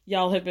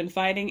 Y'all have been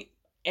fighting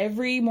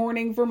every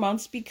morning for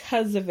months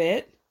because of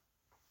it.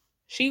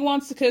 She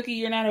wants the cookie,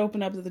 you're not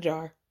open up to the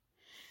jar.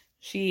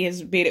 She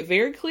has made it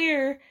very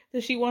clear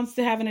that she wants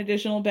to have an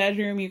additional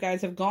bedroom. You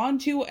guys have gone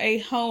to a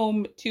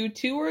home to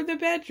tour the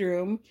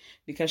bedroom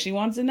because she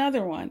wants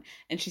another one.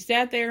 And she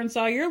sat there and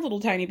saw your little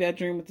tiny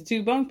bedroom with the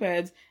 2 bunk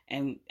beds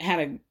and had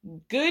a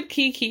good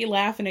kiki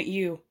laughing at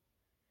you.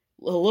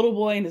 little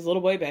boy in his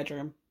little boy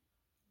bedroom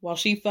while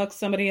she fucks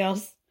somebody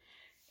else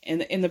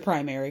in the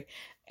primary.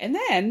 And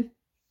then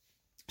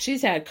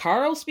she's had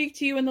Carl speak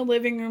to you in the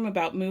living room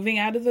about moving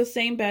out of the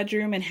same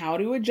bedroom and how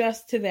to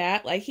adjust to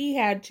that like he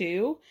had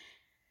to.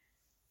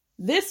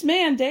 This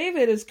man,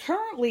 David, is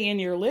currently in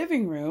your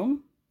living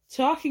room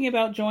talking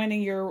about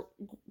joining your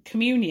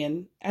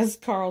communion, as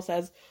Carl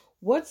says.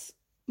 What's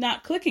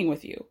not clicking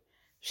with you?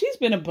 She's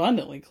been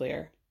abundantly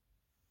clear.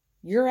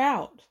 You're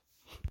out.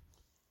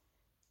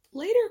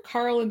 Later,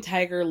 Carl and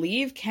Tiger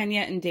leave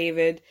Kenya and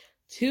David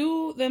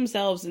to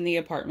themselves in the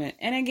apartment.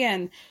 And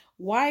again,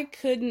 why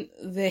couldn't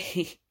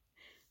they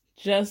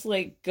just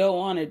like go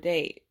on a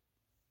date?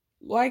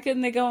 Why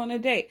couldn't they go on a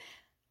date?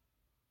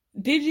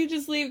 Did you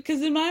just leave?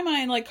 Because in my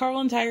mind, like Carl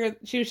and Tiger,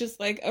 she was just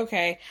like,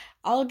 okay,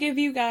 I'll give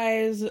you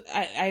guys,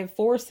 I have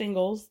 4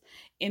 singles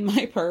in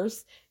my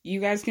purse. You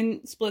guys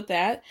can split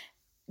that.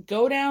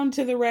 Go down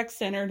to the rec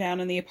center down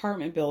in the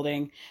apartment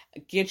building,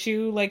 get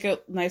you like a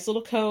nice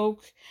little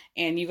Coke,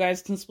 and you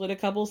guys can split a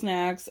couple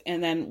snacks,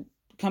 and then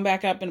come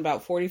back up in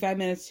about 45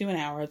 minutes to an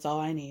hour. That's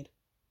all I need.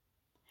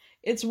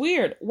 It's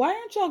weird. Why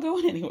aren't y'all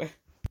going anywhere?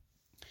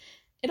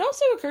 It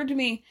also occurred to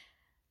me,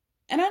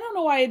 and I don't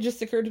know why it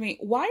just occurred to me,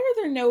 why are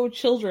there no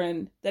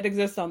children that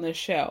exist on this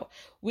show?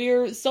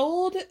 We're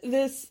sold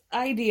this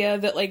idea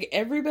that like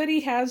everybody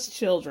has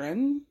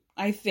children,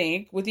 I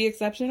think, with the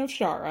exception of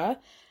Shara.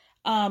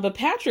 But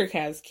Patrick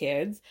has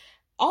kids.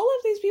 All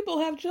of these people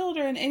have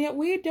children, and yet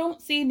we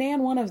don't see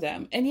nan one of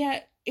them. And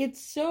yet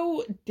it's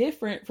so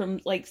different from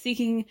like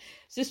Seeking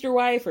Sister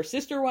Wife or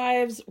Sister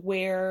Wives,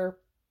 where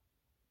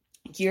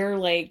you're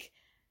like,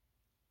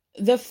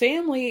 the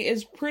family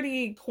is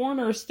pretty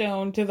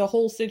cornerstone to the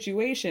whole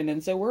situation.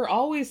 And so we're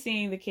always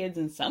seeing the kids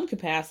in some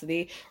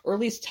capacity, or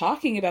at least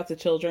talking about the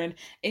children.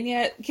 And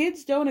yet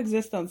kids don't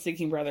exist on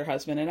Seeking Brother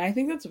Husband. And I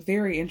think that's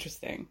very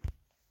interesting.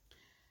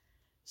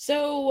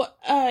 So,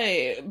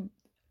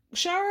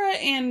 Shara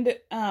and,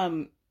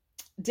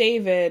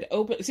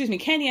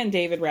 Kenya and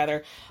David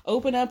rather,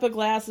 open up a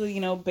glass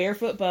of,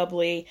 barefoot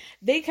bubbly.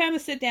 They kind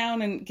of sit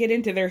down and get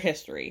into their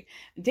history.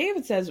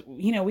 David says,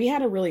 we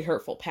had a really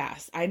hurtful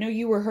past. I know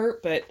you were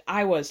hurt, but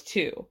I was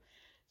too.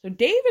 So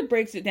David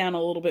breaks it down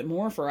a little bit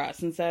more for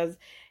us and says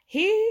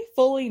he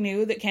fully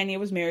knew that Kenya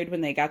was married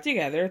when they got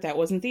together. That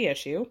wasn't the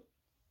issue.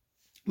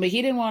 But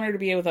he didn't want her to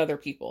be with other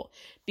people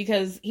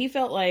because he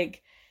felt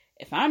like,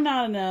 if I'm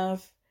not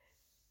enough,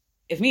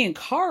 if me and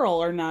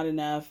Carl are not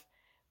enough,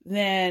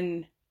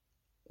 then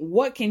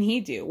what can he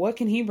do? What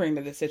can he bring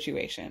to the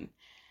situation?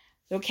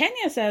 So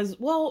Kenya says,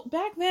 well,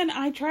 back then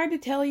I tried to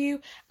tell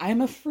you I'm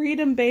a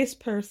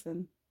freedom-based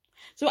person.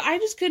 So I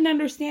just couldn't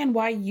understand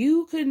why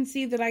you couldn't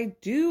see that I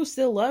do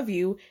still love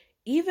you,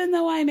 even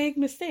though I make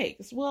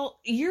mistakes. Well,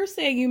 you're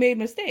saying you made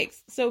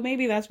mistakes, so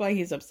maybe that's why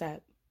he's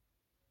upset.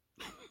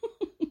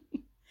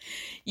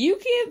 You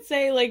can't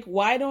say, like,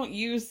 why don't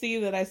you see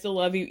that I still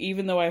love you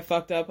even though I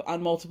fucked up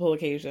on multiple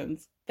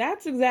occasions?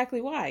 That's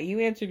exactly why. You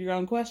answered your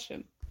own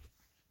question.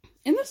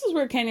 And this is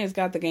where Kenya's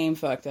got the game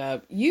fucked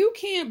up. You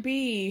can't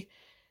be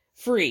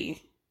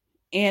free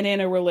and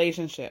in a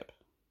relationship.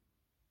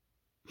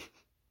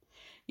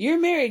 You're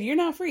married. You're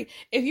not free.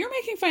 If you're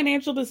making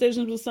financial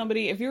decisions with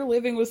somebody, if you're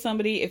living with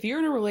somebody, if you're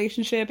in a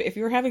relationship, if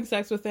you're having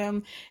sex with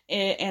them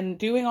and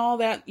doing all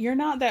that, you're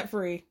not that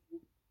free.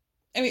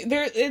 I mean,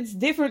 it's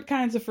different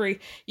kinds of free.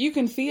 You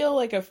can feel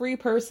like a free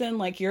person,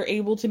 like you're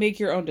able to make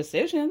your own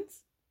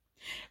decisions,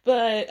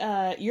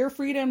 but your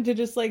freedom to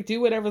just like do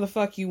whatever the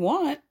fuck you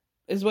want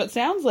is what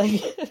sounds like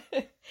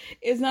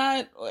is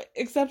not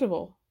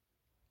acceptable.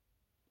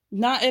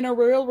 Not in a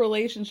real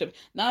relationship,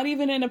 not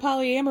even in a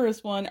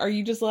polyamorous one are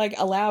you just like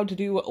allowed to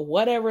do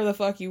whatever the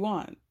fuck you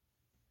want.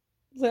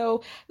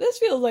 So this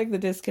feels like the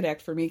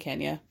disconnect for me,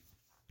 Kenya.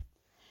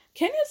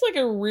 Kenya's like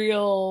a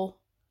real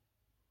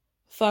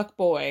fuck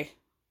boy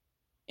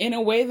in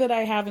a way that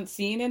I haven't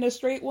seen in a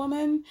straight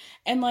woman.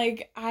 And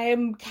like, I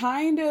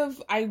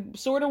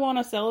sort of want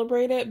to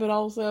celebrate it, but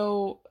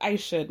also I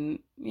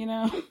shouldn't,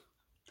 I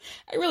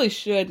really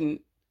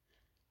shouldn't.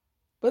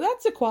 But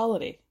that's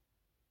equality.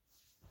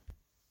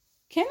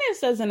 Kenya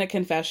says in a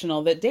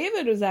confessional that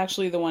David was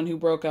actually the one who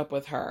broke up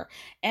with her.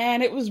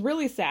 And it was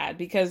really sad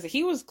because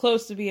he was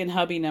close to being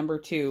hubby number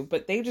 2,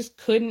 but they just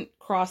couldn't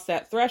cross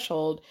that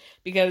threshold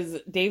because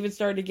David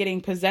started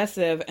getting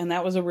possessive, and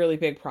that was a really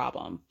big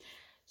problem.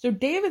 So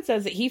David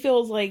says that he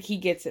feels like he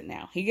gets it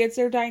now. He gets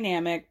their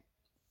dynamic.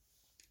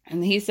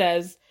 And he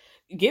says,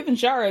 giving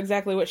Shara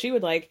exactly what she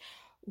would like,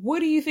 what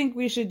do you think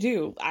we should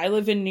do? I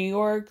live in New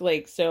York.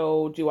 Like,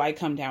 so do I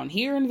come down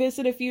here and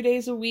visit a few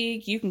days a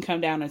week? You can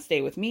come down and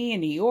stay with me in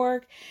New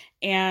York.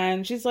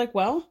 And she's like,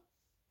 well,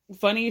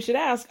 funny you should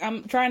ask.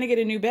 I'm trying to get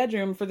a new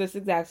bedroom for this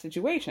exact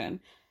situation.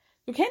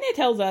 So Kenya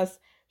tells us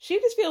she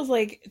just feels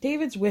like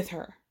David's with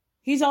her.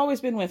 He's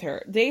always been with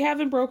her. They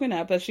haven't broken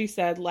up. As she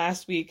said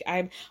last week,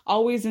 I'm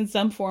always in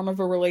some form of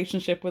a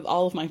relationship with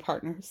all of my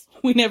partners.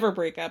 We never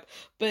break up.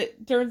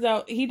 But turns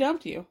out he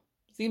dumped you.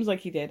 Seems like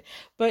he did.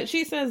 But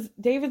she says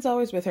David's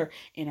always with her.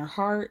 In her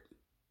heart,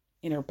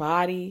 in her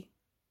body,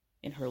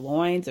 in her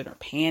loins, in her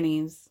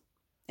panties.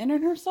 and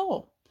in her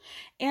soul.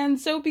 And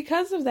so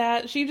because of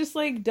that, she just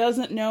like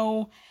doesn't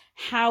know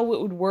how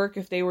it would work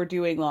if they were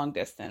doing long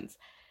distance.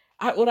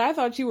 I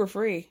thought you were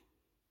free.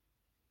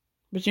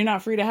 But you're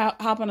not free to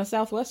hop on a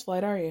Southwest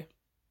flight, are you?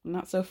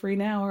 Not so free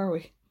now, are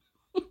we?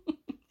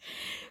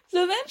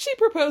 So then she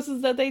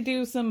proposes that they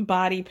do some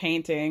body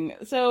painting.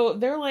 So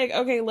they're like,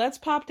 okay, let's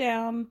pop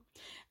down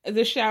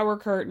the shower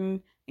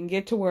curtain and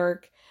get to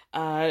work.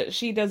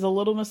 She does a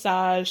little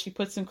massage. She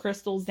puts some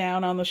crystals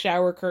down on the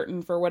shower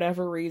curtain for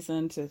whatever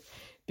reason to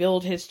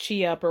build his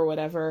chi up or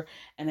whatever.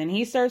 And then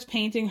he starts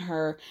painting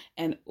her.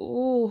 And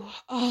oh,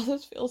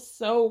 this feels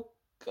so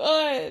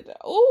good.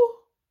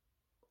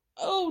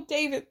 Oh,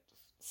 David,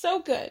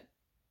 so good.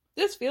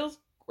 This feels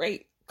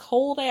great.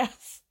 Cold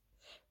ass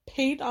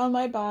paint on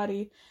my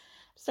body.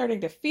 I'm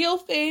starting to feel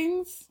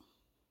things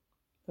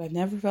that I've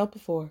never felt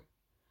before.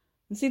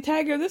 And see,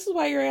 Tiger, this is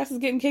why your ass is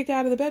getting kicked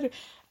out of the bedroom.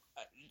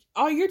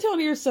 All you're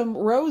telling her some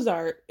rose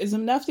art is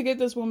enough to get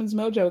this woman's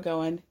mojo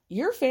going.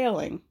 You're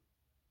failing.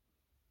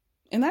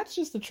 And that's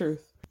just the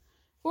truth.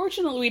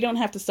 Fortunately, we don't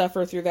have to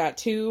suffer through that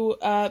too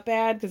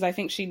bad, because I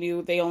think she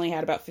knew they only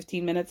had about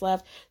 15 minutes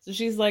left. So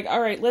she's like,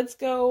 all right, let's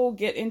go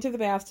get into the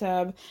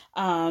bathtub.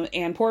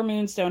 And poor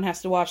Moonstone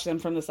has to watch them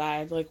from the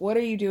side. Like, what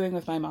are you doing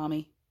with my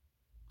mommy?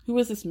 Who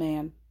is this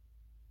man?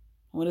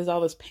 What is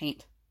all this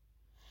paint?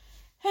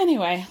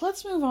 Anyway,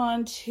 let's move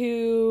on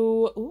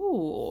to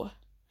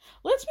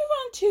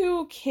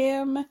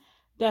Kim,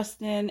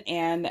 Dustin,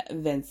 and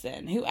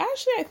Vincent, who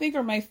actually I think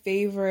are my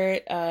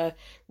favorite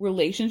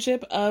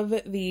relationship of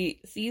the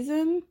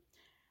season,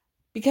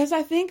 because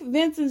I think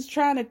Vincent's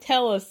trying to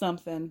tell us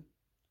something.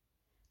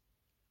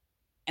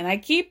 And I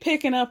keep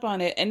picking up on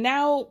it, and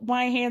now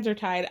my hands are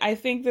tied. I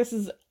think this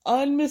is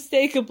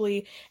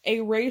unmistakably a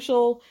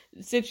racial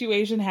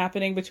situation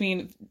happening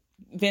between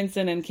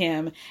Vincent and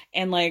Kim,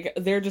 and like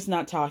they're just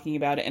not talking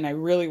about it, and I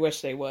really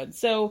wish they would.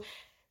 So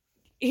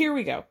here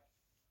we go.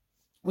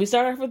 We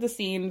start off with the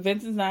scene.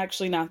 Vincent's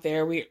actually not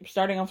there. We're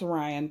starting off with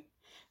Ryan.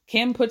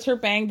 Kim puts her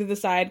bang to the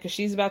side because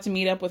she's about to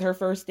meet up with her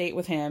first date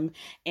with him,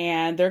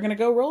 and they're going to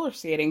go roller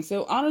skating.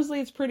 So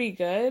honestly, it's pretty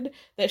good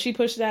that she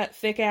pushed that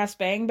thick ass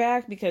bang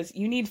back, because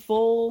you need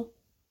full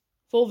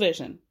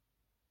vision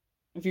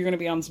if you're going to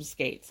be on some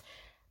skates.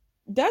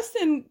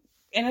 Dustin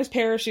in his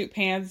parachute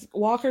pants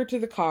walk her to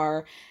the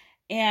car,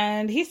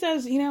 and he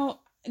says,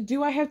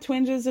 do I have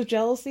twinges of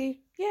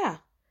jealousy? Yeah.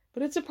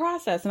 But it's a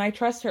process, and I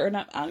trust her, and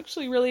I'm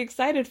actually really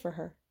excited for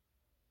her.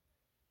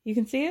 You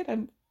can see it?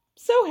 I'm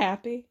so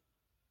happy.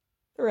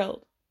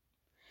 Thrilled.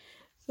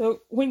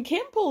 So when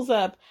Kim pulls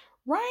up,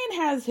 Ryan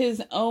has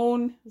his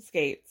own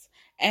skates,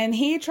 and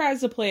he tries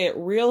to play it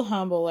real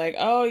humble, like,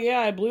 oh yeah,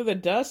 I blew the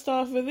dust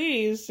off of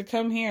these to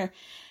come here.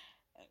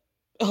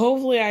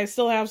 Hopefully I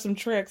still have some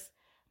tricks.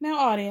 Now,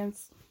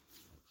 audience,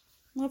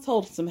 let's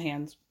hold some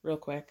hands real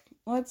quick.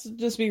 Let's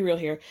just be real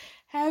here.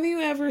 Have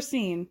you ever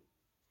seen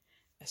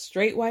a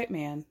straight white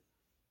man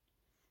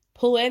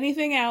pull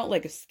anything out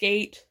like a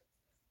skate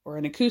or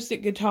an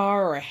acoustic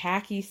guitar or a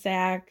hacky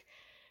sack,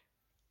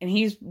 and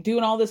he's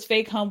doing all this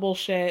fake humble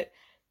shit?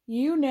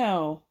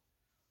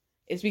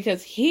 It's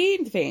because he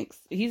thinks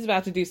he's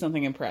about to do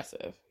something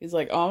impressive. He's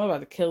like, oh, I'm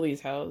about to kill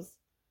these hoes,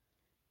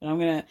 and I'm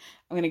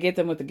gonna get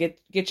them with the get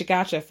you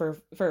gotcha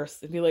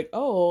first, and be like,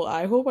 oh,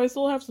 I hope I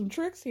still have some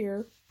tricks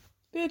here,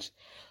 bitch.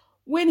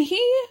 When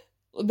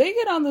they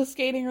get on the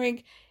skating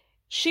rink,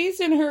 she's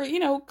in her,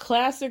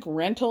 classic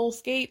rental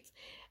skates.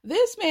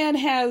 This man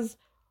has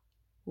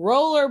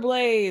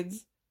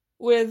rollerblades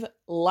with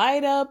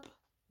light up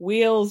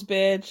wheels,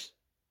 bitch.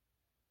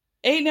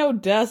 Ain't no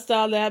dust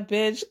on that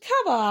bitch.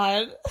 Come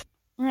on.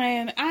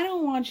 Ryan, I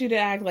don't want you to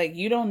act like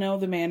you don't know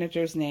the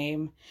manager's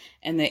name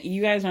and that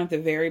you guys aren't the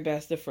very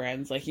best of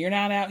friends. Like, you're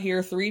not out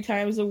here 3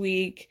 times a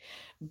week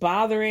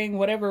bothering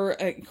whatever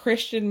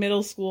Christian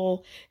middle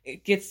school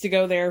gets to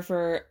go there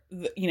for,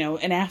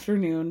 an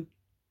afternoon.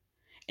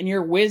 And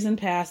you're whizzing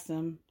past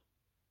them.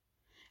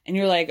 And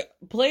you're like,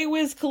 play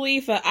Wiz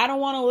Khalifa. I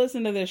don't want to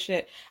listen to this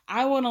shit.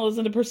 I want to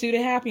listen to Pursuit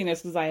of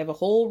Happiness because I have a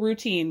whole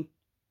routine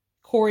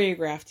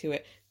choreographed to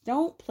it.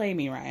 Don't play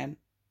me, Ryan.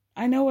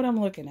 I know what I'm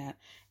looking at.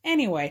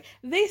 Anyway,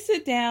 they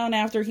sit down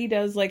after he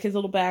does like his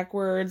little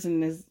backwards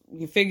and his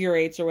figure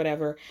eights or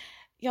whatever.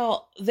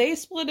 Y'all, they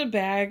split a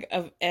bag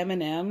of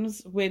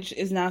M&Ms, which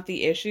is not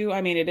the issue.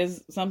 I mean, it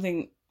is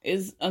something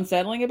is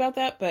unsettling about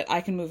that, but I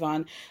can move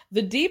on.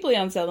 The deeply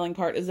unsettling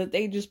part is that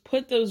they just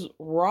put those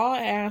raw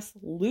ass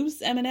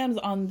loose M&Ms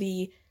on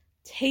the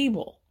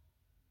table.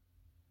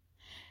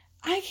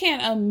 I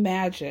can't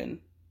imagine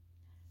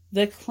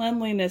the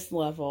cleanliness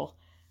level,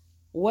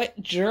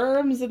 what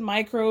germs and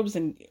microbes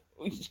and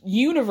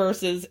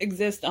universes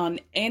exist on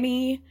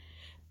any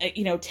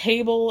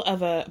table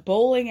of a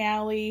bowling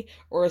alley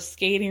or a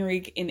skating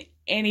rink in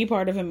any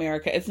part of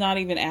America. It's not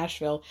even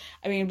Asheville.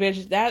 I mean,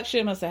 bitch, that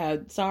shit must have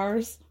had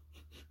SARS,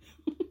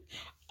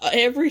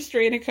 every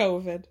strain of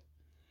COVID,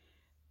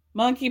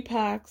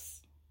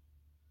 monkeypox,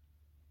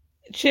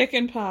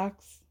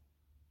 chickenpox,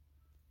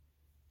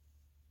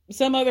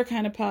 some other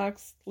kind of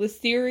pox,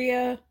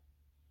 listeria,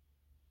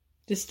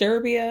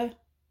 disturbia.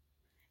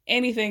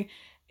 anything.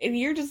 And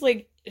you're just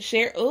like,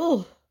 share,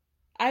 ugh.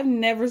 I've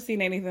never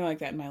seen anything like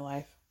that in my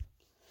life.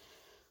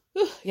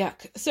 Ugh,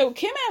 yuck. So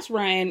Kim asked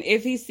Ryan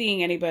if he's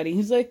seeing anybody.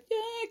 He's like, yeah,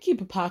 I keep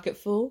a pocket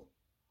full.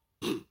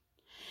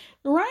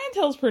 Ryan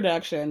tells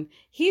production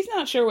he's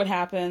not sure what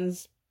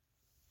happens,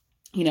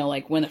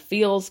 like when the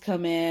feels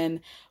come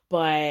in,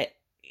 but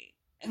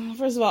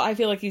first of all, I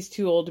feel like he's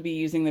too old to be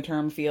using the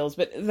term feels,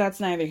 but that's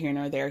neither here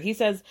nor there. He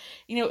says,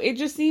 it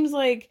just seems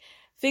like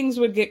things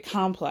would get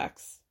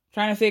complex,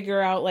 trying to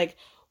figure out like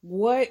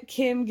what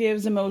Kim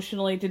gives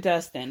emotionally to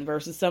Dustin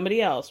versus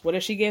somebody else. What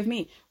does she give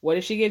me? What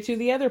does she give to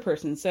the other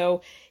person?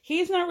 So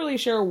he's not really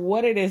sure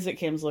what it is that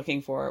Kim's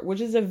looking for, which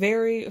is a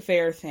very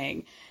fair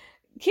thing.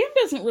 Kim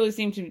doesn't really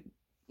seem to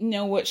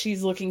know what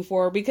she's looking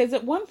for, because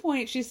at one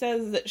point she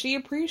says that she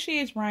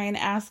appreciates Ryan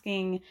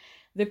asking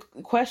the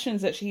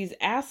questions that she's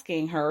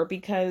asking her,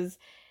 because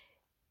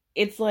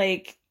it's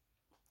like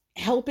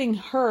helping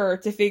her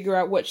to figure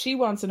out what she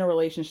wants in a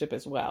relationship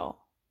as well.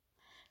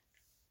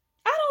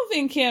 I don't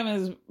think Kim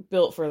is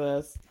built for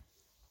this.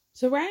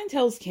 So Ryan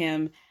tells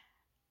Kim,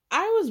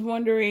 I was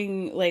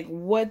wondering like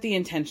what the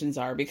intentions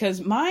are,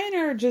 because mine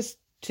are just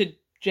to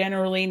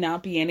generally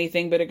not be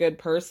anything but a good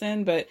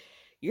person, but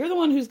you're the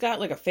one who's got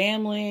like a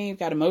family, you've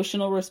got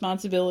emotional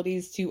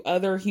responsibilities to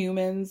other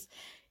humans.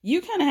 You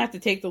kind of have to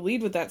take the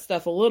lead with that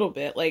stuff a little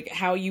bit, like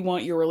how you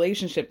want your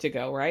relationship to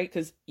go, right?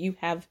 Because you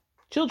have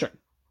children.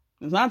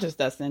 It's not just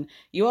Dustin.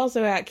 You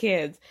also have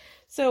kids.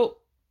 So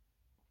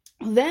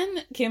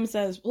then Kim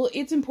says, well,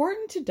 it's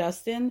important to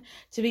Dustin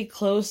to be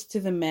close to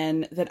the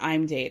men that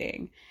I'm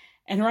dating.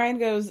 And Ryan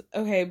goes,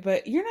 okay,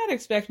 but you're not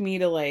expecting me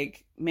to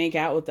like make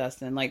out with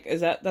Dustin. Like,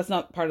 that's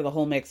not part of the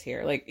whole mix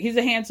here. Like, he's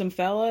a handsome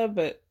fella,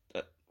 but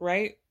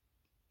right?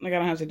 Like, I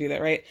don't have to do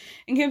that, right?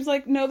 And Kim's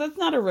like, no, that's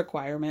not a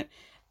requirement.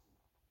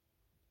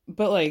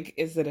 But, like,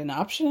 is it an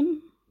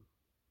option?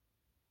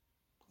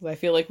 Because I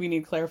feel like we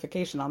need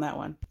clarification on that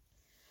one.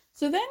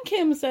 So then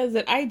Kim says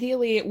that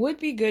ideally it would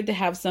be good to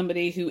have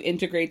somebody who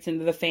integrates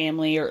into the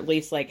family, or at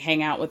least, like,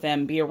 hang out with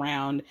them, be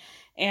around.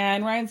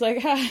 And Ryan's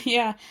like,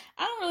 yeah,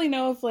 I don't really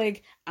know if,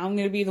 like, I'm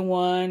going to be the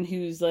one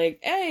who's like,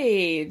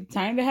 hey,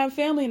 time to have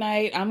family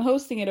night. I'm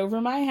hosting it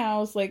over my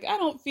house. Like, I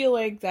don't feel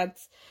like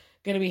that's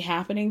going to be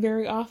happening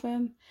very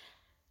often.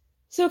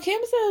 So Kim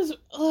says,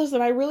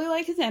 listen, I really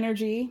like his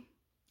energy.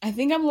 I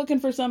think I'm looking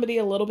for somebody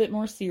a little bit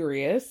more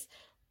serious,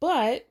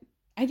 but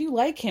I do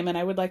like him and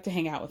I would like to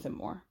hang out with him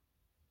more.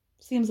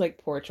 Seems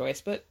like poor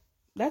choice, but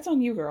that's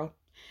on you, girl.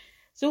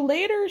 So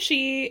later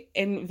she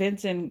and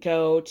Vincent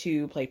go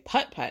to play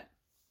putt-putt.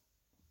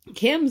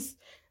 Kim's,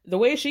 the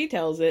way she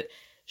tells it,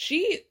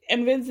 she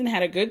and Vincent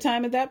had a good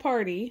time at that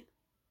party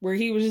where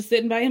he was just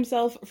sitting by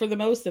himself for the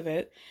most of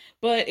it.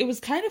 But it was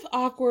kind of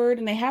awkward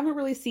and they haven't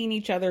really seen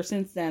each other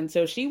since then.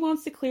 So she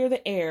wants to clear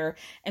the air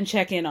and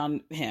check in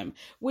on him,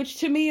 which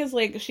to me is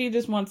like, she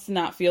just wants to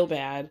not feel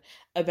bad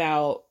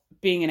about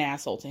being an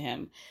asshole to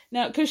him.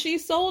 Now, because she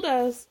sold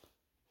us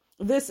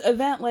this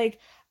event, like,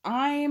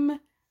 I'm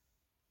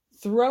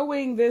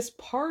throwing this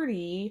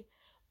party,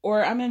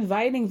 or I'm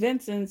inviting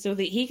Vincent so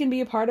that he can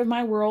be a part of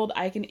my world.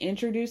 I can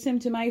introduce him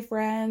to my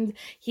friend.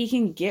 He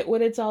can get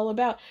what it's all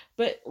about.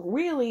 But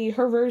really,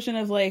 her version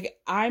of like,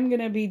 I'm going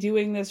to be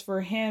doing this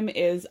for him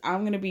is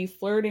I'm going to be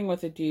flirting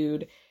with a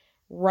dude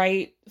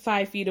right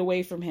 5 feet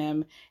away from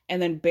him and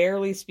then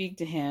barely speak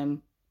to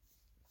him.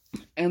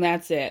 And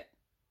that's it.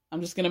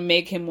 I'm just going to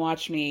make him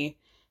watch me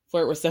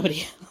flirt with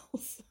somebody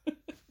else.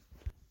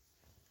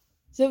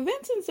 So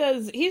Vincent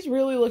says he's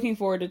really looking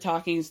forward to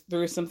talking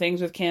through some things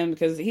with Kim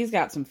because he's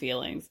got some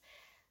feelings.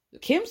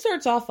 Kim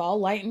starts off all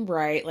light and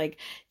bright, like,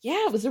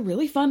 yeah, it was a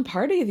really fun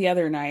party the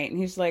other night. And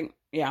he's like,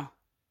 yeah.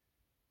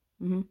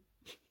 Mm-hmm.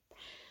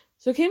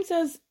 So Kim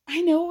says,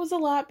 I know it was a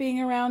lot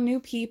being around new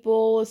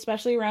people,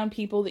 especially around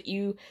people that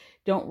you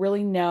don't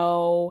really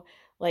know.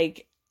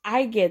 Like,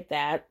 I get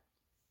that.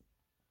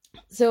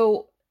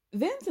 So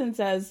Vincent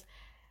says,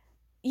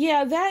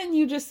 yeah, that and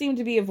you just seem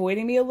to be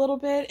avoiding me a little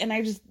bit, and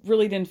I just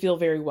really didn't feel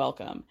very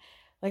welcome.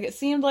 Like, it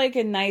seemed like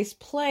a nice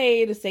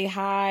play to say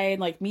hi and,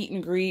 like, meet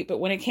and greet, but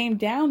when it came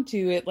down to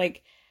it,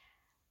 like,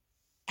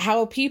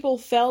 how people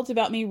felt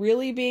about me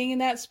really being in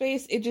that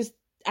space,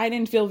 I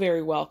didn't feel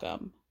very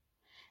welcome.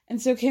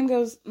 And so Kim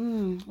goes,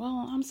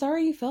 well, I'm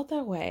sorry you felt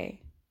that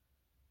way.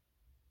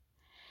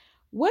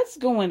 What's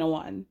going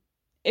on?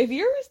 If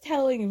you're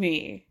telling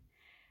me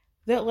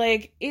that,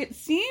 like, it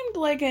seemed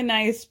like a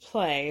nice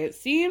play. It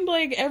seemed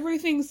like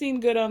everything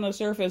seemed good on the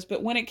surface,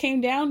 but when it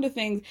came down to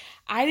things,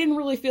 I didn't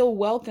really feel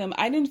welcome.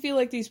 I didn't feel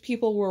like these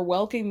people were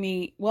welcoming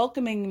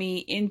me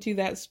into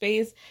that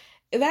space.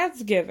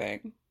 That's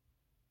giving.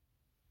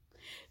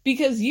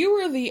 Because you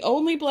were the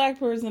only black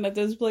person at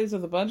this place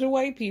with a bunch of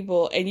white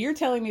people, and you're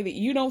telling me that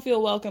you don't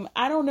feel welcome.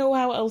 I don't know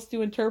how else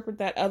to interpret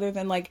that other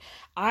than, like,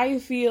 I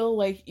feel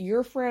like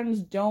your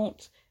friends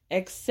don't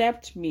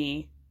accept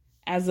me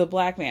as a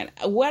black man.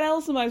 What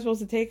else am I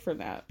supposed to take from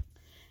that?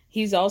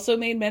 He's also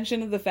made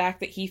mention of the fact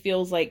that he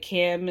feels like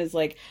Kim is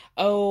like,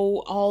 oh,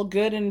 all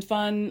good and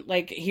fun.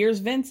 Like, here's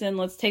Vincent,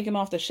 let's take him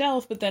off the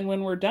shelf. But then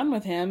when we're done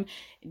with him,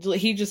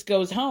 he just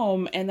goes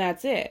home and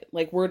that's it.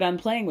 Like, we're done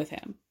playing with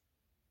him.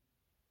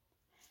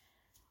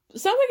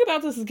 Something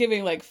about this is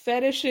giving like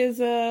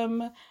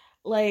fetishism.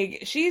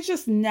 Like, she's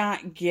just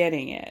not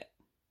getting it.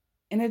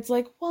 And it's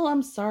like, well,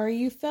 I'm sorry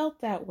you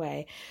felt that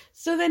way.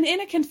 So then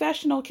in a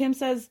confessional, Kim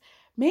says,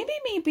 maybe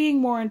me being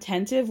more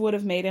attentive would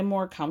have made him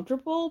more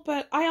comfortable,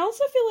 but I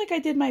also feel like I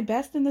did my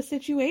best in the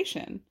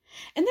situation.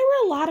 And there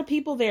were a lot of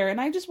people there, and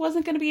I just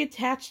wasn't going to be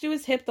attached to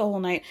his hip the whole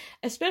night,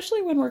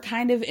 especially when we're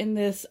kind of in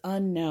this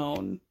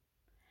unknown.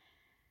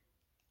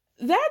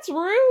 That's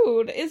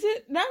rude. Is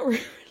it not rude?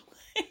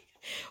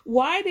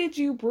 Why did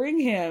you bring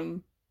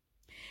him?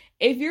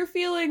 If you're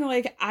feeling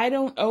like I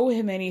don't owe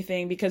him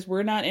anything because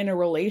we're not in a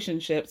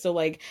relationship, so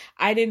like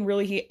I didn't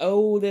really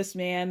owe this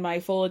man my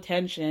full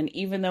attention,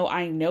 even though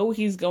I know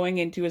he's going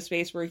into a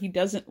space where he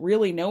doesn't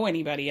really know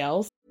anybody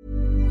else.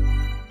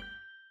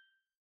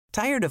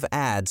 Tired of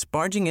ads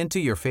barging into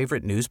your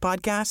favorite news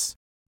podcasts?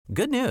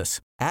 Good news.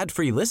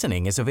 Ad-free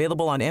listening is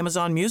available on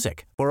Amazon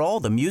Music for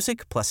all the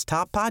music plus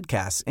top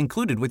podcasts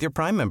included with your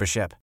Prime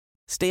membership.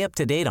 Stay up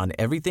to date on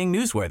everything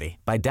newsworthy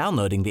by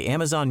downloading the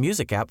Amazon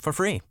Music app for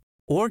free.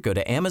 Or go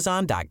to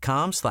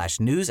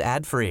amazon.com/news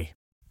ad free.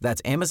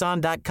 That's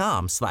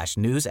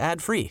amazon.com/news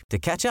ad free to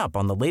catch up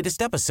on the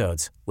latest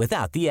episodes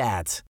without the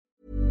ads.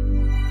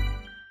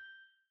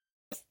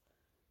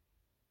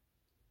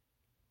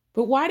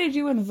 But why did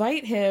you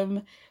invite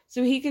him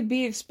so he could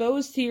be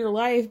exposed to your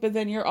life, but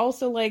then you're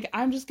also like,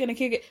 I'm just going to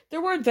kick it.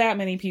 There weren't that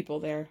many people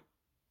there.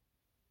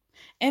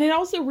 And it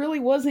also really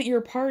wasn't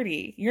your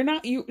party.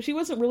 She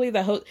wasn't really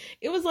the host.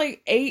 It was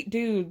like 8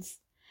 dudes.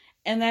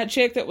 And that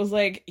chick that was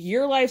like,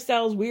 your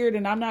lifestyle's weird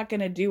and I'm not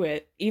going to do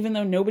it, even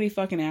though nobody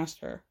fucking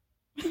asked her.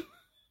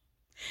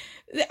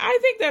 I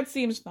think that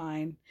seems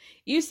fine.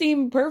 You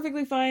seem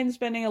perfectly fine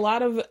spending a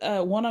lot of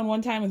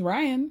one-on-one time with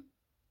Ryan.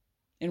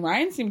 And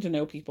Ryan seemed to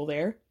know people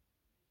there.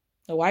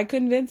 So why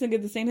couldn't Vincent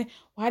get the same thing?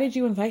 Why did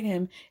you invite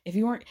him if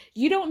you weren't...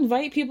 You don't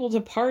invite people to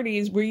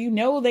parties where you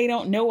know they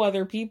don't know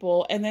other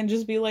people and then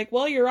just be like,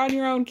 well, you're on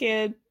your own,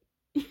 kid.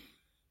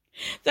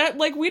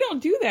 We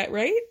don't do that,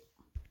 right?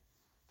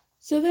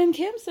 So then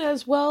Kim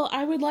says, well,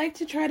 I would like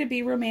to try to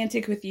be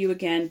romantic with you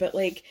again, but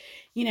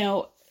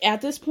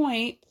at this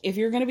point, if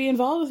you're going to be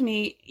involved with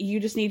me, you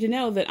just need to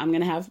know that I'm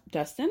going to have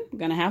Dustin, I'm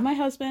going to have my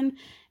husband,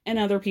 and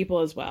other people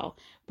as well.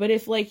 But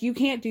if you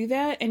can't do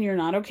that and you're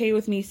not okay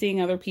with me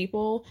seeing other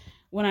people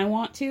when I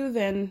want to,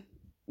 then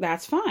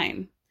that's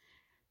fine.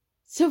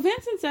 So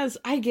Vincent says,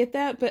 I get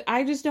that, but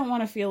I just don't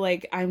want to feel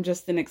like I'm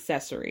just an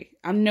accessory.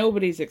 I'm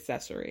nobody's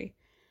accessory.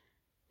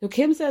 So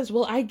Kim says,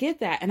 well, I get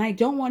that, and I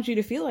don't want you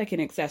to feel like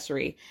an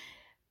accessory.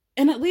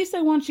 And at least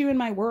I want you in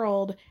my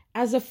world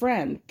as a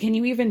friend. Can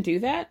you even do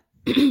that?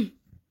 To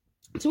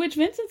which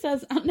Vincent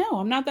says, oh, no,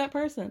 I'm not that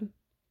person.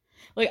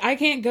 I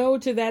can't go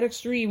to that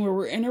extreme where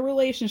we're in a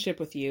relationship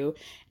with you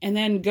and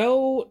then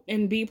go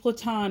and be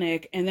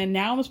platonic, and then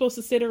now I'm supposed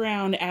to sit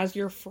around as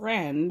your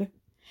friend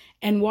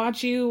and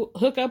watch you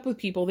hook up with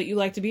people that you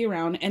like to be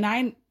around, and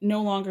I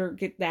no longer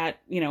get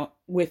that,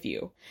 with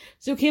you.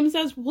 So Kim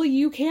says, well,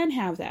 you can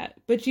have that,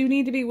 but you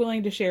need to be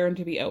willing to share and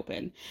to be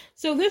open.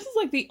 So this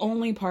is the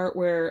only part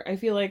where I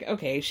feel like,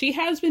 okay, she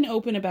has been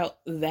open about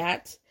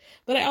that,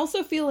 but I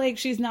also feel like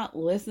she's not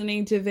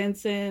listening to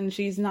Vincent.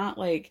 She's not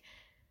I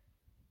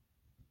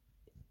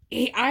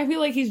feel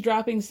like he's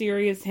dropping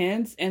serious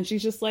hints, and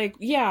she's just like,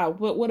 yeah,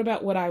 but what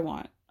about what I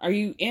want? Are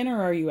you in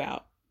or are you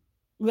out?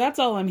 That's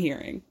all I'm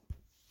hearing.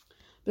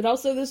 But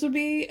also, this would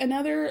be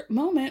another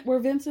moment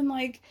where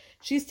Vincent,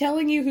 she's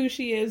telling you who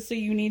she is, so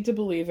you need to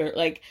believe her.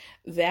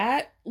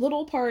 That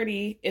little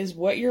party is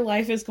what your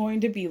life is going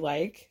to be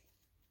like.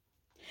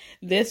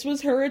 This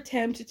was her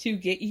attempt to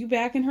get you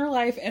back in her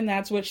life, and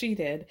that's what she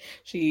did.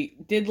 She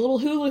did little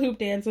hula hoop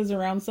dances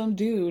around some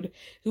dude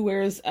who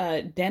wears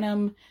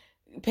denim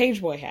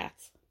pageboy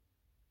hats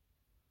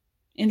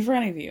in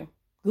front of you,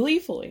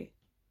 gleefully.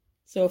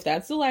 So if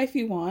that's the life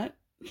you want,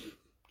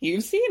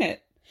 you've seen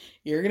it.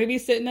 You're going to be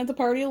sitting at the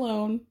party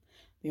alone,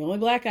 the only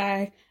black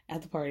guy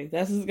at the party.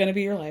 This is going to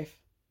be your life.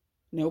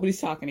 Nobody's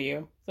talking to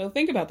you. So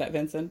think about that,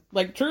 Vincent.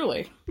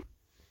 Truly.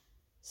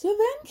 So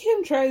then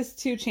Kim tries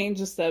to change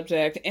the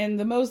subject in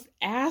the most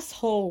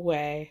asshole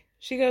way.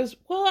 She goes,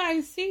 well, I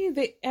see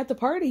that at the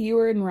party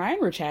you and Ryan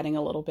were chatting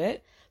a little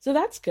bit, so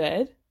that's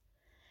good.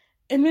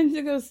 And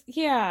Vincent goes,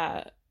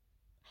 yeah,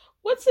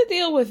 what's the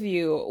deal with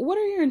you? What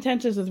are your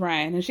intentions with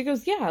Ryan? And she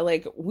goes, yeah,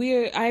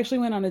 I actually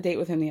went on a date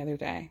with him the other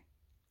day.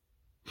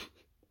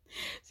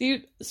 So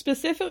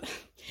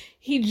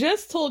he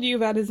just told you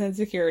about his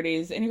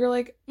insecurities, and you're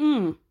like,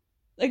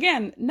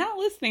 again, not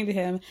listening to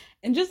him,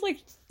 and just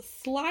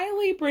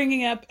slyly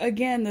bringing up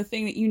again the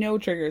thing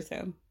that triggers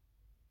him.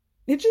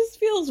 It just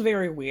feels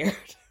very weird.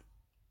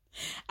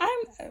 I'm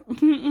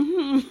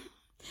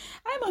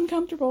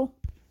uncomfortable.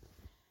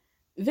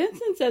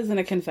 Vincent says in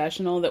a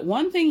confessional that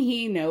one thing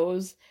he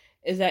knows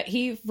is that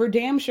he for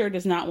damn sure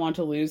does not want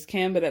to lose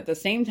Kim, but at the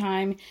same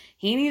time,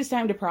 he needs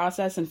time to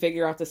process and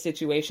figure out the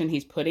situation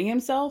he's putting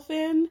himself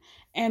in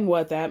and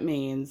what that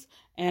means.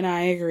 And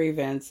I agree,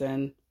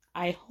 Vincent.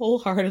 I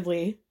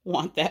wholeheartedly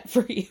want that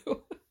for you.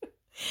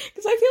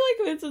 Because I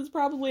feel like Vincent's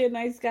probably a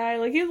nice guy.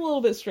 Like, he's a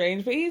little bit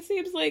strange, but he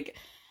seems like,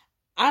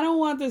 I don't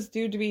want this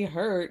dude to be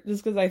hurt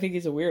just because I think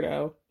he's a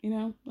weirdo. You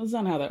know? That's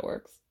not how that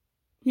works.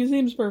 He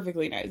seems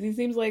perfectly nice. He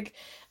seems like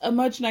a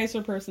much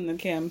nicer person than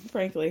Kim,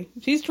 frankly.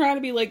 She's trying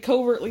to be, like,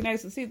 covertly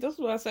nice. And see, this is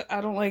what I said.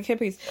 I don't like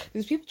hippies.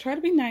 These people try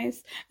to be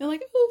nice. They're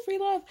like, oh, free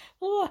love,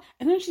 blah, blah.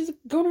 And then she's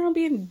going around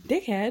being a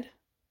dickhead.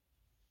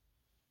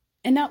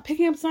 And now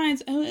picking up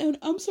signs. And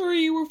I'm sorry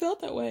you were felt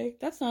that way.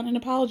 That's not an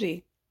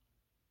apology.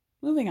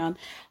 Moving on.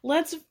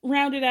 Let's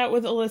round it out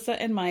with Alyssa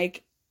and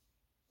Mike.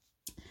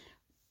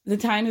 The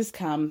time has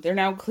come. They're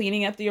now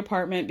cleaning up the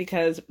apartment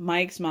because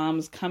Mike's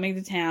mom's coming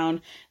to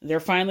town. They're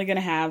finally going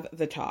to have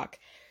the talk.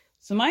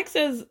 So Mike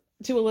says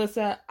to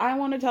Alyssa, I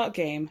want to talk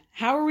game.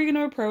 How are we going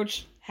to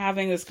approach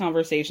having this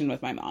conversation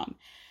with my mom?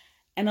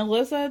 And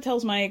Alyssa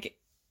tells Mike,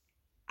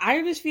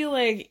 I just feel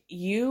like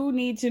you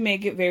need to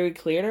make it very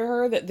clear to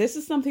her that this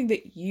is something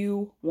that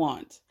you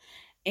want.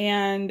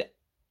 And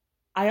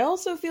I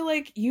also feel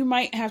like you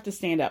might have to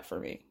stand up for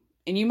me.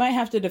 And you might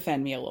have to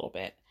defend me a little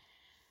bit.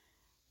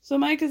 So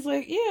Mike is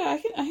like, yeah,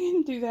 I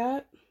can do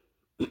that.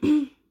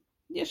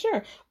 Yeah,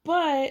 sure.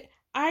 But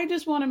I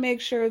just want to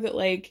make sure that,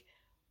 like,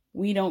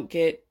 we don't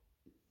get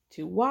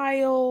too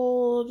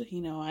wild.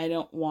 You know, I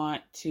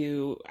want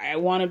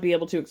to be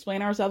able to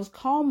explain ourselves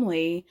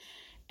calmly.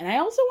 And I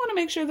also want to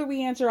make sure that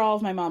we answer all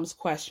of my mom's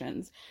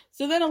questions.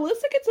 So then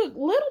Alyssa gets a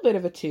little bit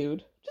of a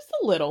tood, just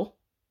a little.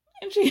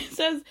 And she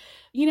says,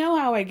 you know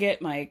how I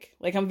get, Mike.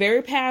 Like, I'm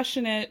very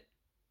passionate.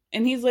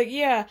 And he's like,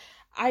 yeah,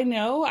 I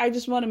know. I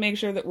just want to make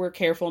sure that we're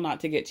careful not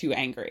to get too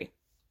angry.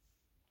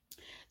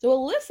 So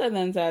Alyssa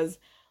then says,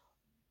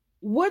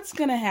 what's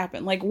going to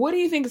happen? Like, what do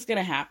you think is going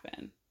to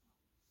happen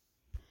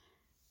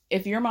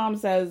if your mom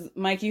says,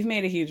 Mike, you've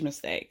made a huge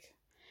mistake?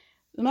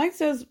 Mike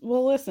says,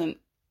 well, listen,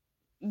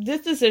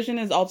 this decision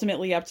is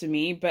ultimately up to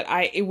me, but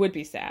it would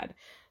be sad.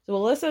 So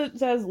Alyssa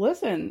says,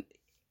 listen,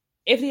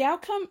 if the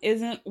outcome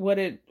isn't what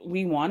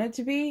we want it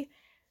to be,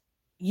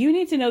 you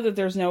need to know that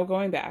there's no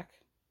going back.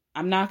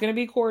 I'm not going to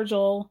be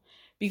cordial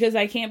because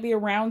I can't be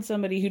around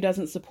somebody who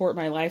doesn't support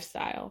my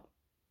lifestyle.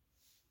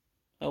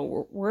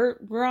 So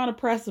we're on a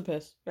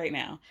precipice right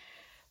now.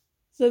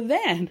 So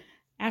then,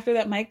 after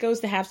that, Mike goes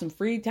to have some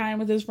free time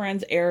with his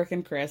friends, Eric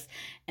and Chris,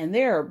 and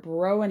they're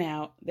broing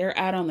out. They're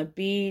out on the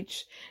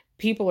beach.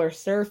 People are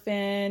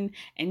surfing,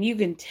 and you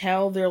can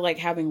tell they're like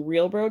having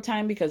real bro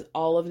time because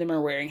all of them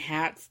are wearing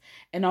hats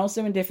and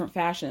also in different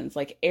fashions.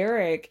 Like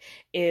Eric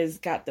is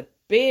got the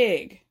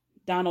big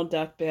Donald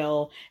Duck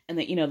bill and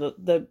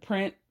the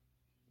print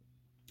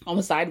on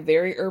the side,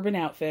 very Urban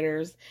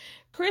Outfitters.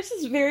 Chris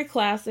is very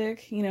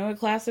classic, a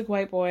classic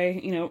white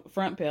boy,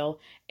 front bill.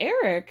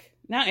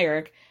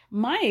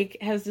 Mike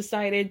has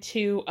decided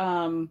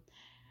to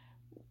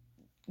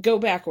go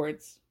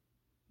backwards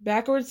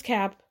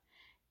cap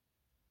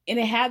in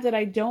a hat that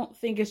I don't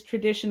think is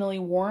traditionally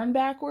worn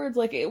backwards.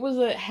 Like, it was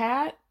a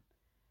hat,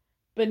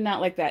 but not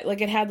like that.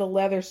 Like, it had the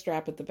leather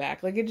strap at the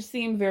back. Like, it just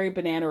seemed very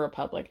Banana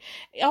Republic.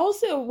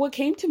 Also, what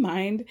came to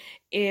mind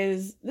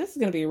is, this is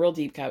going to be a real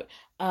deep cut.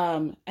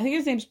 I think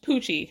his name's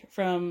Poochie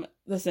from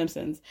The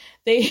Simpsons.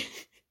 They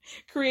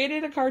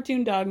created a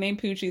cartoon dog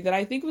named Poochie that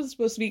I think was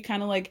supposed to be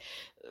kind of like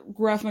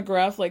Gruff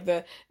McGruff, like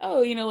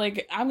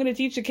like, I'm going to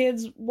teach the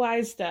kids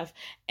wise stuff.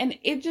 And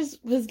it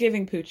just was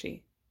giving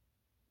Poochie.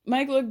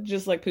 Mike looked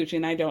just like Poochie,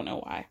 and I don't know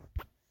why.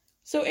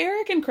 So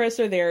Eric and Chris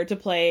are there to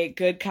play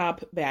good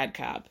cop, bad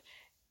cop.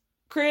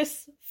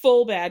 Chris,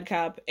 full bad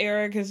cop.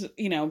 Eric is,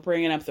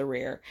 bringing up the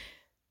rear.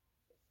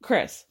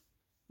 Chris,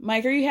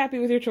 Mike, are you happy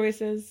with your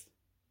choices?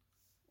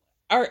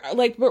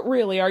 But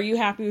really, are you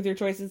happy with your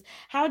choices?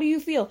 How do you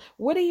feel?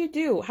 What do you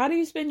do? How do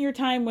you spend your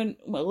time when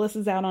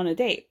Melissa's out on a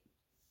date?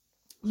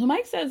 So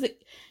Mike says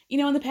that,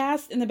 in the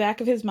past, in the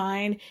back of his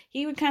mind,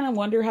 he would kind of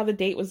wonder how the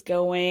date was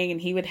going, and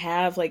he would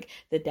have like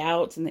the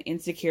doubts and the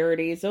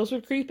insecurities. Those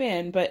would creep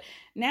in, but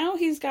now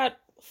he's got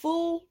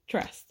full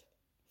trust,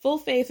 full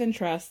faith and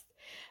trust,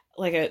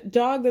 like a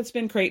dog that's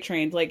been crate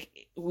trained.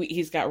 Like,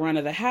 he's got run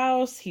of the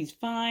house. He's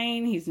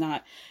fine. He's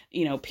not,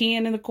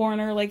 peeing in the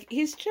corner. Like,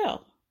 he's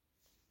chill.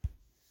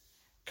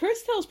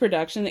 Chris tells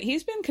production that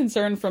he's been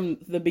concerned from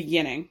the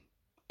beginning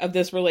of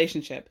this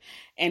relationship,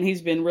 and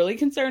he's been really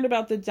concerned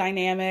about the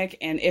dynamic,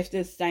 and if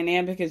this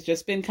dynamic has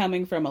just been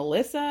coming from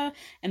Alyssa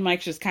and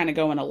Mike's just kind of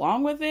going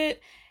along with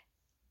it.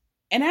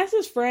 And as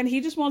his friend,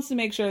 he just wants to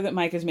make sure that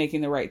Mike is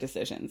making the right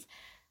decisions.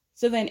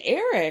 So then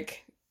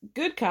Eric,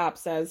 good cop,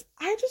 says,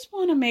 I just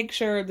want to make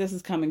sure this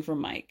is coming from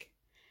Mike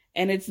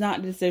and it's not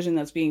a decision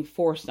that's being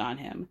forced on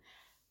him.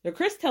 So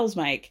Chris tells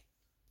Mike,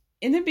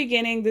 in the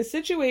beginning, the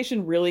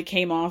situation really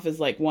came off as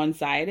like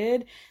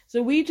one-sided.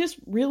 So we just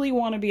really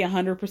want to be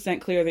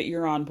 100% clear that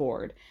you're on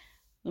board.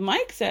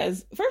 Mike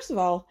says, first of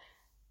all,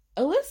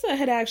 Alyssa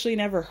had actually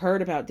never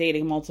heard about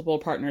dating multiple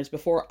partners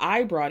before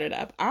I brought it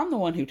up. I'm the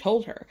one who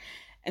told her.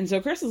 And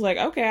so Chris is like,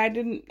 okay, I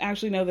didn't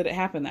actually know that it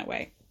happened that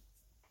way.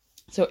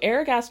 So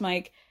Eric asked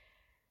Mike,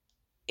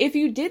 if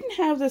you didn't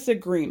have this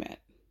agreement,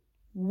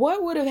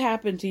 what would have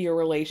happened to your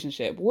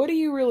relationship? What do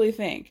you really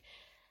think?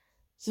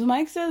 So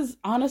Mike says,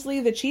 honestly,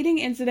 the cheating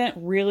incident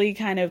really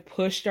kind of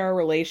pushed our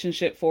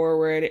relationship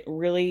forward. It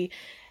really,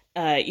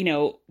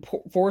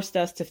 forced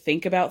us to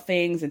think about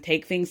things and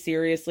take things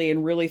seriously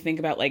and really think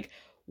about like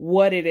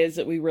what it is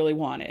that we really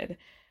wanted.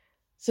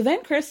 So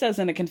then Chris says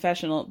in a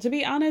confessional, to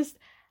be honest,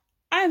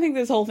 I think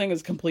this whole thing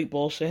is complete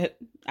bullshit.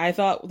 I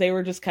thought they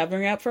were just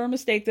covering up for a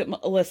mistake that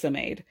Alyssa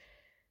made.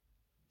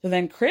 So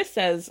then Chris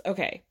says,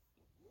 okay,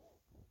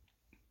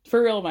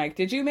 for real, Mike,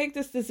 did you make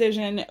this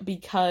decision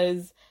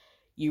because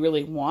you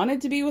really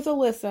wanted to be with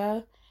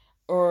Alyssa?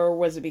 Or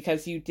was it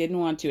because you didn't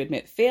want to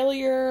admit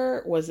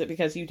failure? Was it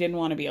because you didn't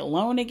want to be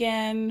alone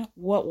again?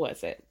 What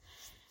was it?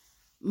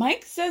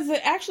 Mike says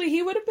that actually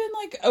he would have been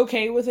like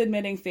okay with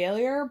admitting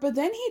failure, but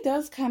then he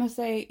does kind of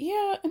say,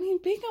 yeah, I mean,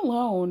 being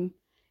alone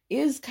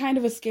is kind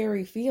of a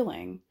scary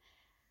feeling.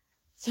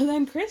 So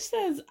then Chris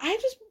says, I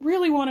just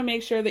really want to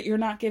make sure that you're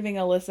not giving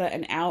Alyssa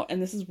an out and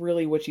this is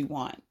really what you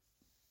want.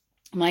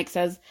 Mike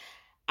says,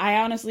 I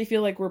honestly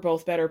feel like we're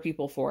both better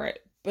people for it.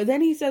 But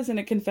then he says in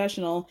a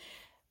confessional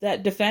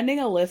that defending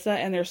Alyssa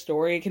and their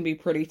story can be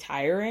pretty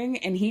tiring,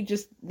 and he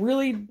just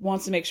really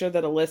wants to make sure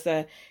that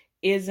Alyssa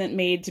isn't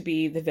made to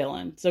be the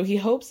villain. So he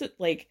hopes that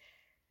like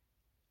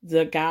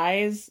the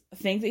guys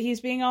think that he's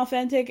being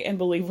authentic and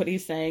believe what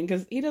he's saying,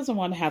 because he doesn't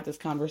want to have this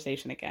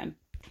conversation again.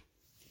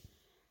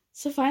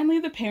 So finally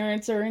the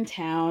parents are in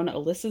town.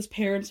 Alyssa's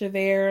parents are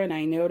there, and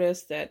I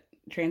noticed that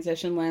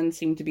transition lens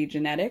seemed to be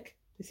genetic.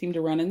 They seem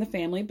to run in the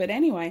family. But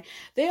anyway,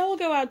 they all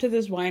go out to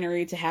this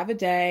winery to have a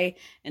day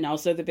and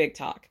also the big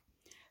talk.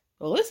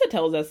 Alyssa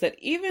tells us that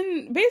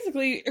even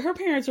basically her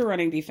parents are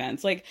running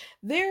defense. Like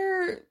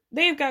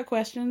they've got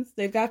questions,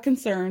 they've got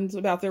concerns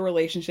about their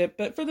relationship,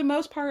 but for the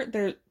most part,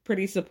 they're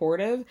pretty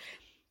supportive.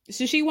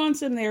 So she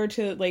wants them there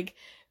to like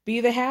be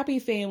the happy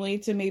family,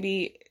 to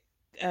maybe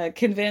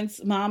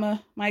convince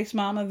Mike's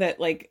mama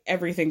that like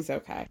everything's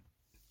okay.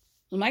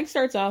 Well, Mike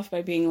starts off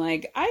by being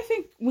like, I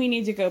think we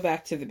need to go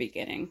back to the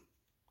beginning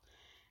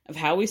of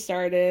how we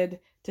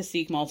started to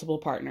seek multiple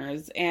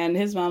partners. And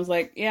his mom's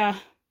like, yeah,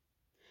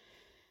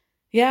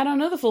 I don't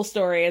know the full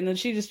story. And then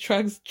she just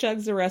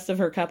chugs the rest of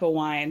her cup of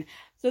wine.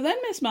 So then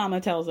Miss Mama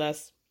tells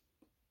us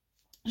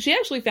she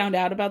actually found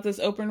out about this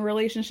open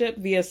relationship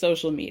via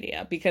social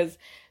media, because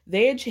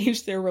they had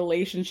changed their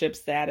relationship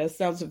status.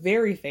 Sounds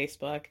very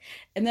Facebook.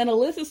 And then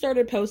Alyssa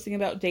started posting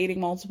about dating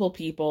multiple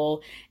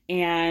people,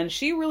 and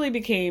she really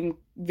became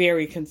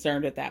very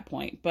concerned at that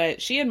point.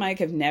 But she and Mike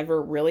have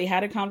never really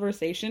had a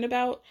conversation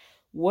about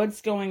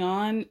what's going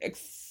on,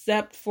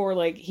 except for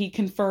like he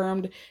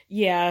confirmed,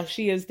 yeah,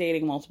 she is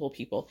dating multiple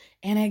people.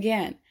 And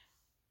again,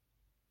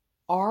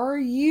 are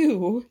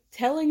you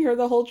telling her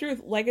the whole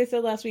truth? Like I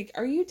said last week,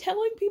 are you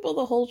telling people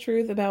the whole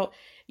truth about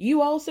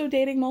you also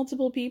dating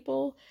multiple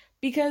people?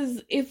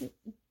 Because if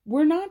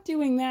we're not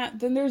doing that,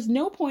 then there's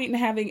no point in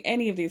having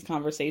any of these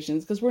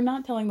conversations, because we're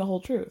not telling the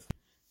whole truth.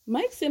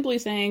 Mike simply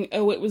saying,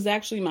 oh, it was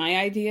actually my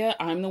idea,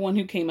 I'm the one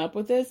who came up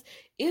with this,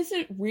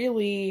 isn't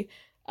really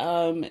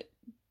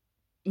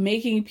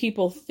making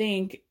people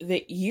think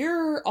that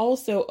you're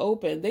also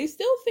open. They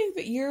still think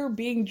that you're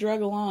being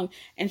drug along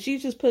and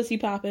she's just pussy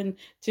popping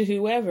to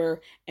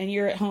whoever, and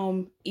you're at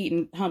home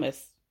eating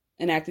hummus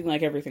and acting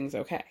like everything's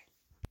okay.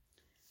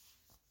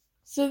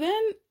 So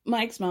then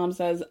Mike's mom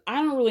says,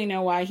 I don't really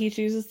know why he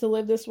chooses to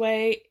live this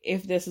way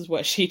if this is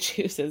what she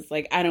chooses.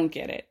 Like, I don't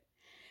get it.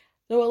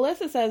 So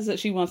Alyssa says that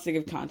she wants to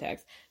give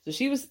context.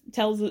 So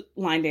tells the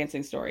line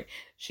dancing story.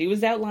 She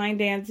was out line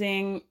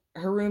dancing.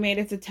 Her roommate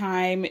at the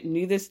time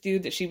knew this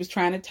dude that she was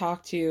trying to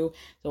talk to.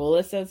 So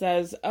Alyssa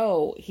says,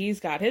 oh, he's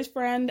got his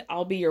friend.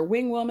 I'll be your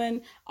wing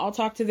woman. I'll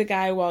talk to the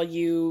guy while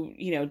you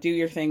do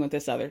your thing with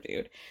this other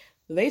dude.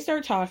 So they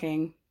start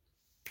talking.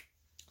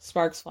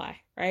 Sparks fly,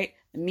 right?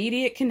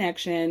 Immediate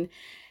connection.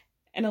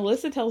 And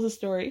Alyssa tells a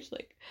story. She's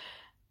like,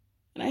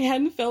 and I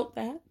hadn't felt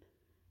that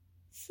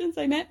since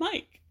I met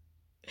Mike.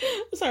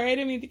 Sorry, I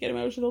didn't mean to get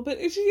emotional, but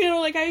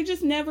I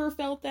just never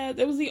felt that.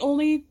 That was the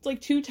only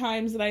 2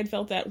 times that I had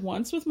felt that,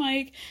 once with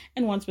Mike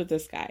and once with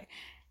this guy.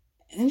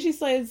 And she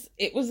says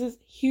it was this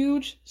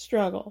huge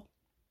struggle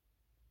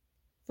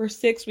for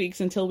 6 weeks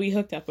until we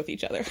hooked up with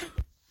each other.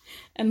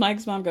 And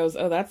Mike's mom goes,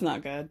 oh, that's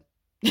not good.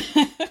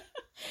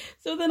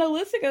 So then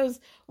Alyssa goes,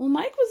 well,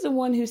 Mike was the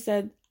one who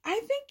said, I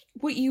think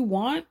what you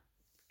want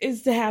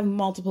is to have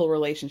multiple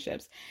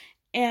relationships.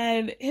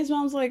 And his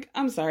mom's like,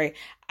 I'm sorry,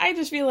 I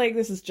just feel like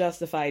this is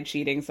justified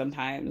cheating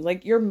sometimes.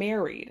 Like, you're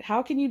married.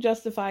 How can you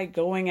justify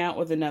going out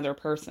with another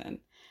person?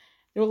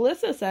 And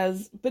Alyssa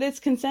says, but it's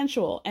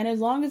consensual. And as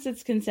long as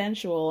it's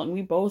consensual and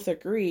we both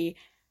agree,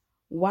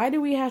 why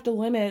do we have to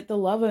limit the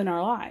love in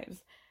our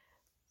lives?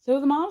 So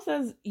the mom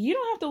says, you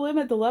don't have to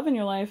limit the love in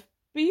your life,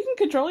 but you can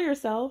control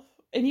yourself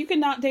and you can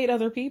not date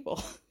other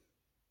people.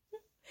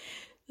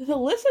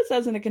 Alyssa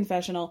says in a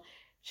confessional,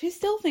 she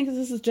still thinks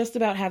this is just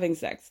about having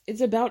sex.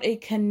 It's about a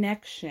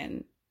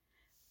connection.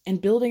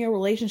 and building a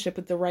relationship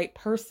with the right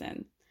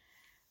person.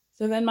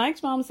 So then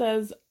Mike's mom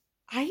says,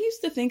 I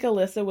used to think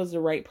Alyssa was the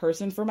right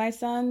person for my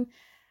son,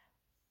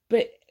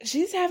 but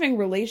she's having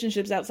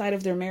relationships outside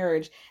of their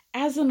marriage.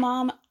 As a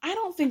mom, I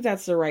don't think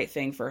that's the right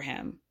thing for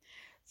him.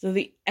 So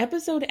the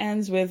episode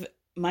ends with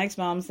Mike's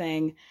mom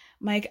saying,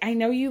 Mike, I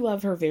know you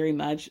love her very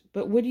much,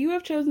 but would you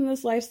have chosen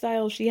this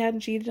lifestyle if she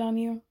hadn't cheated on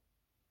you?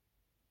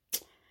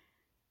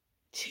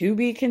 To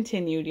be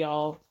continued,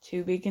 y'all.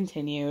 To be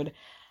continued.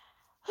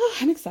 Oh,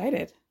 I'm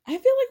excited. I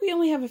feel like we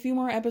only have a few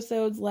more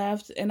episodes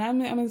left, and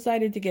I'm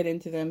excited to get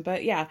into them.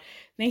 But yeah,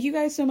 thank you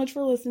guys so much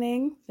for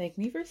listening. Thank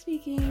me for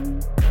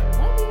speaking.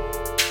 Love you.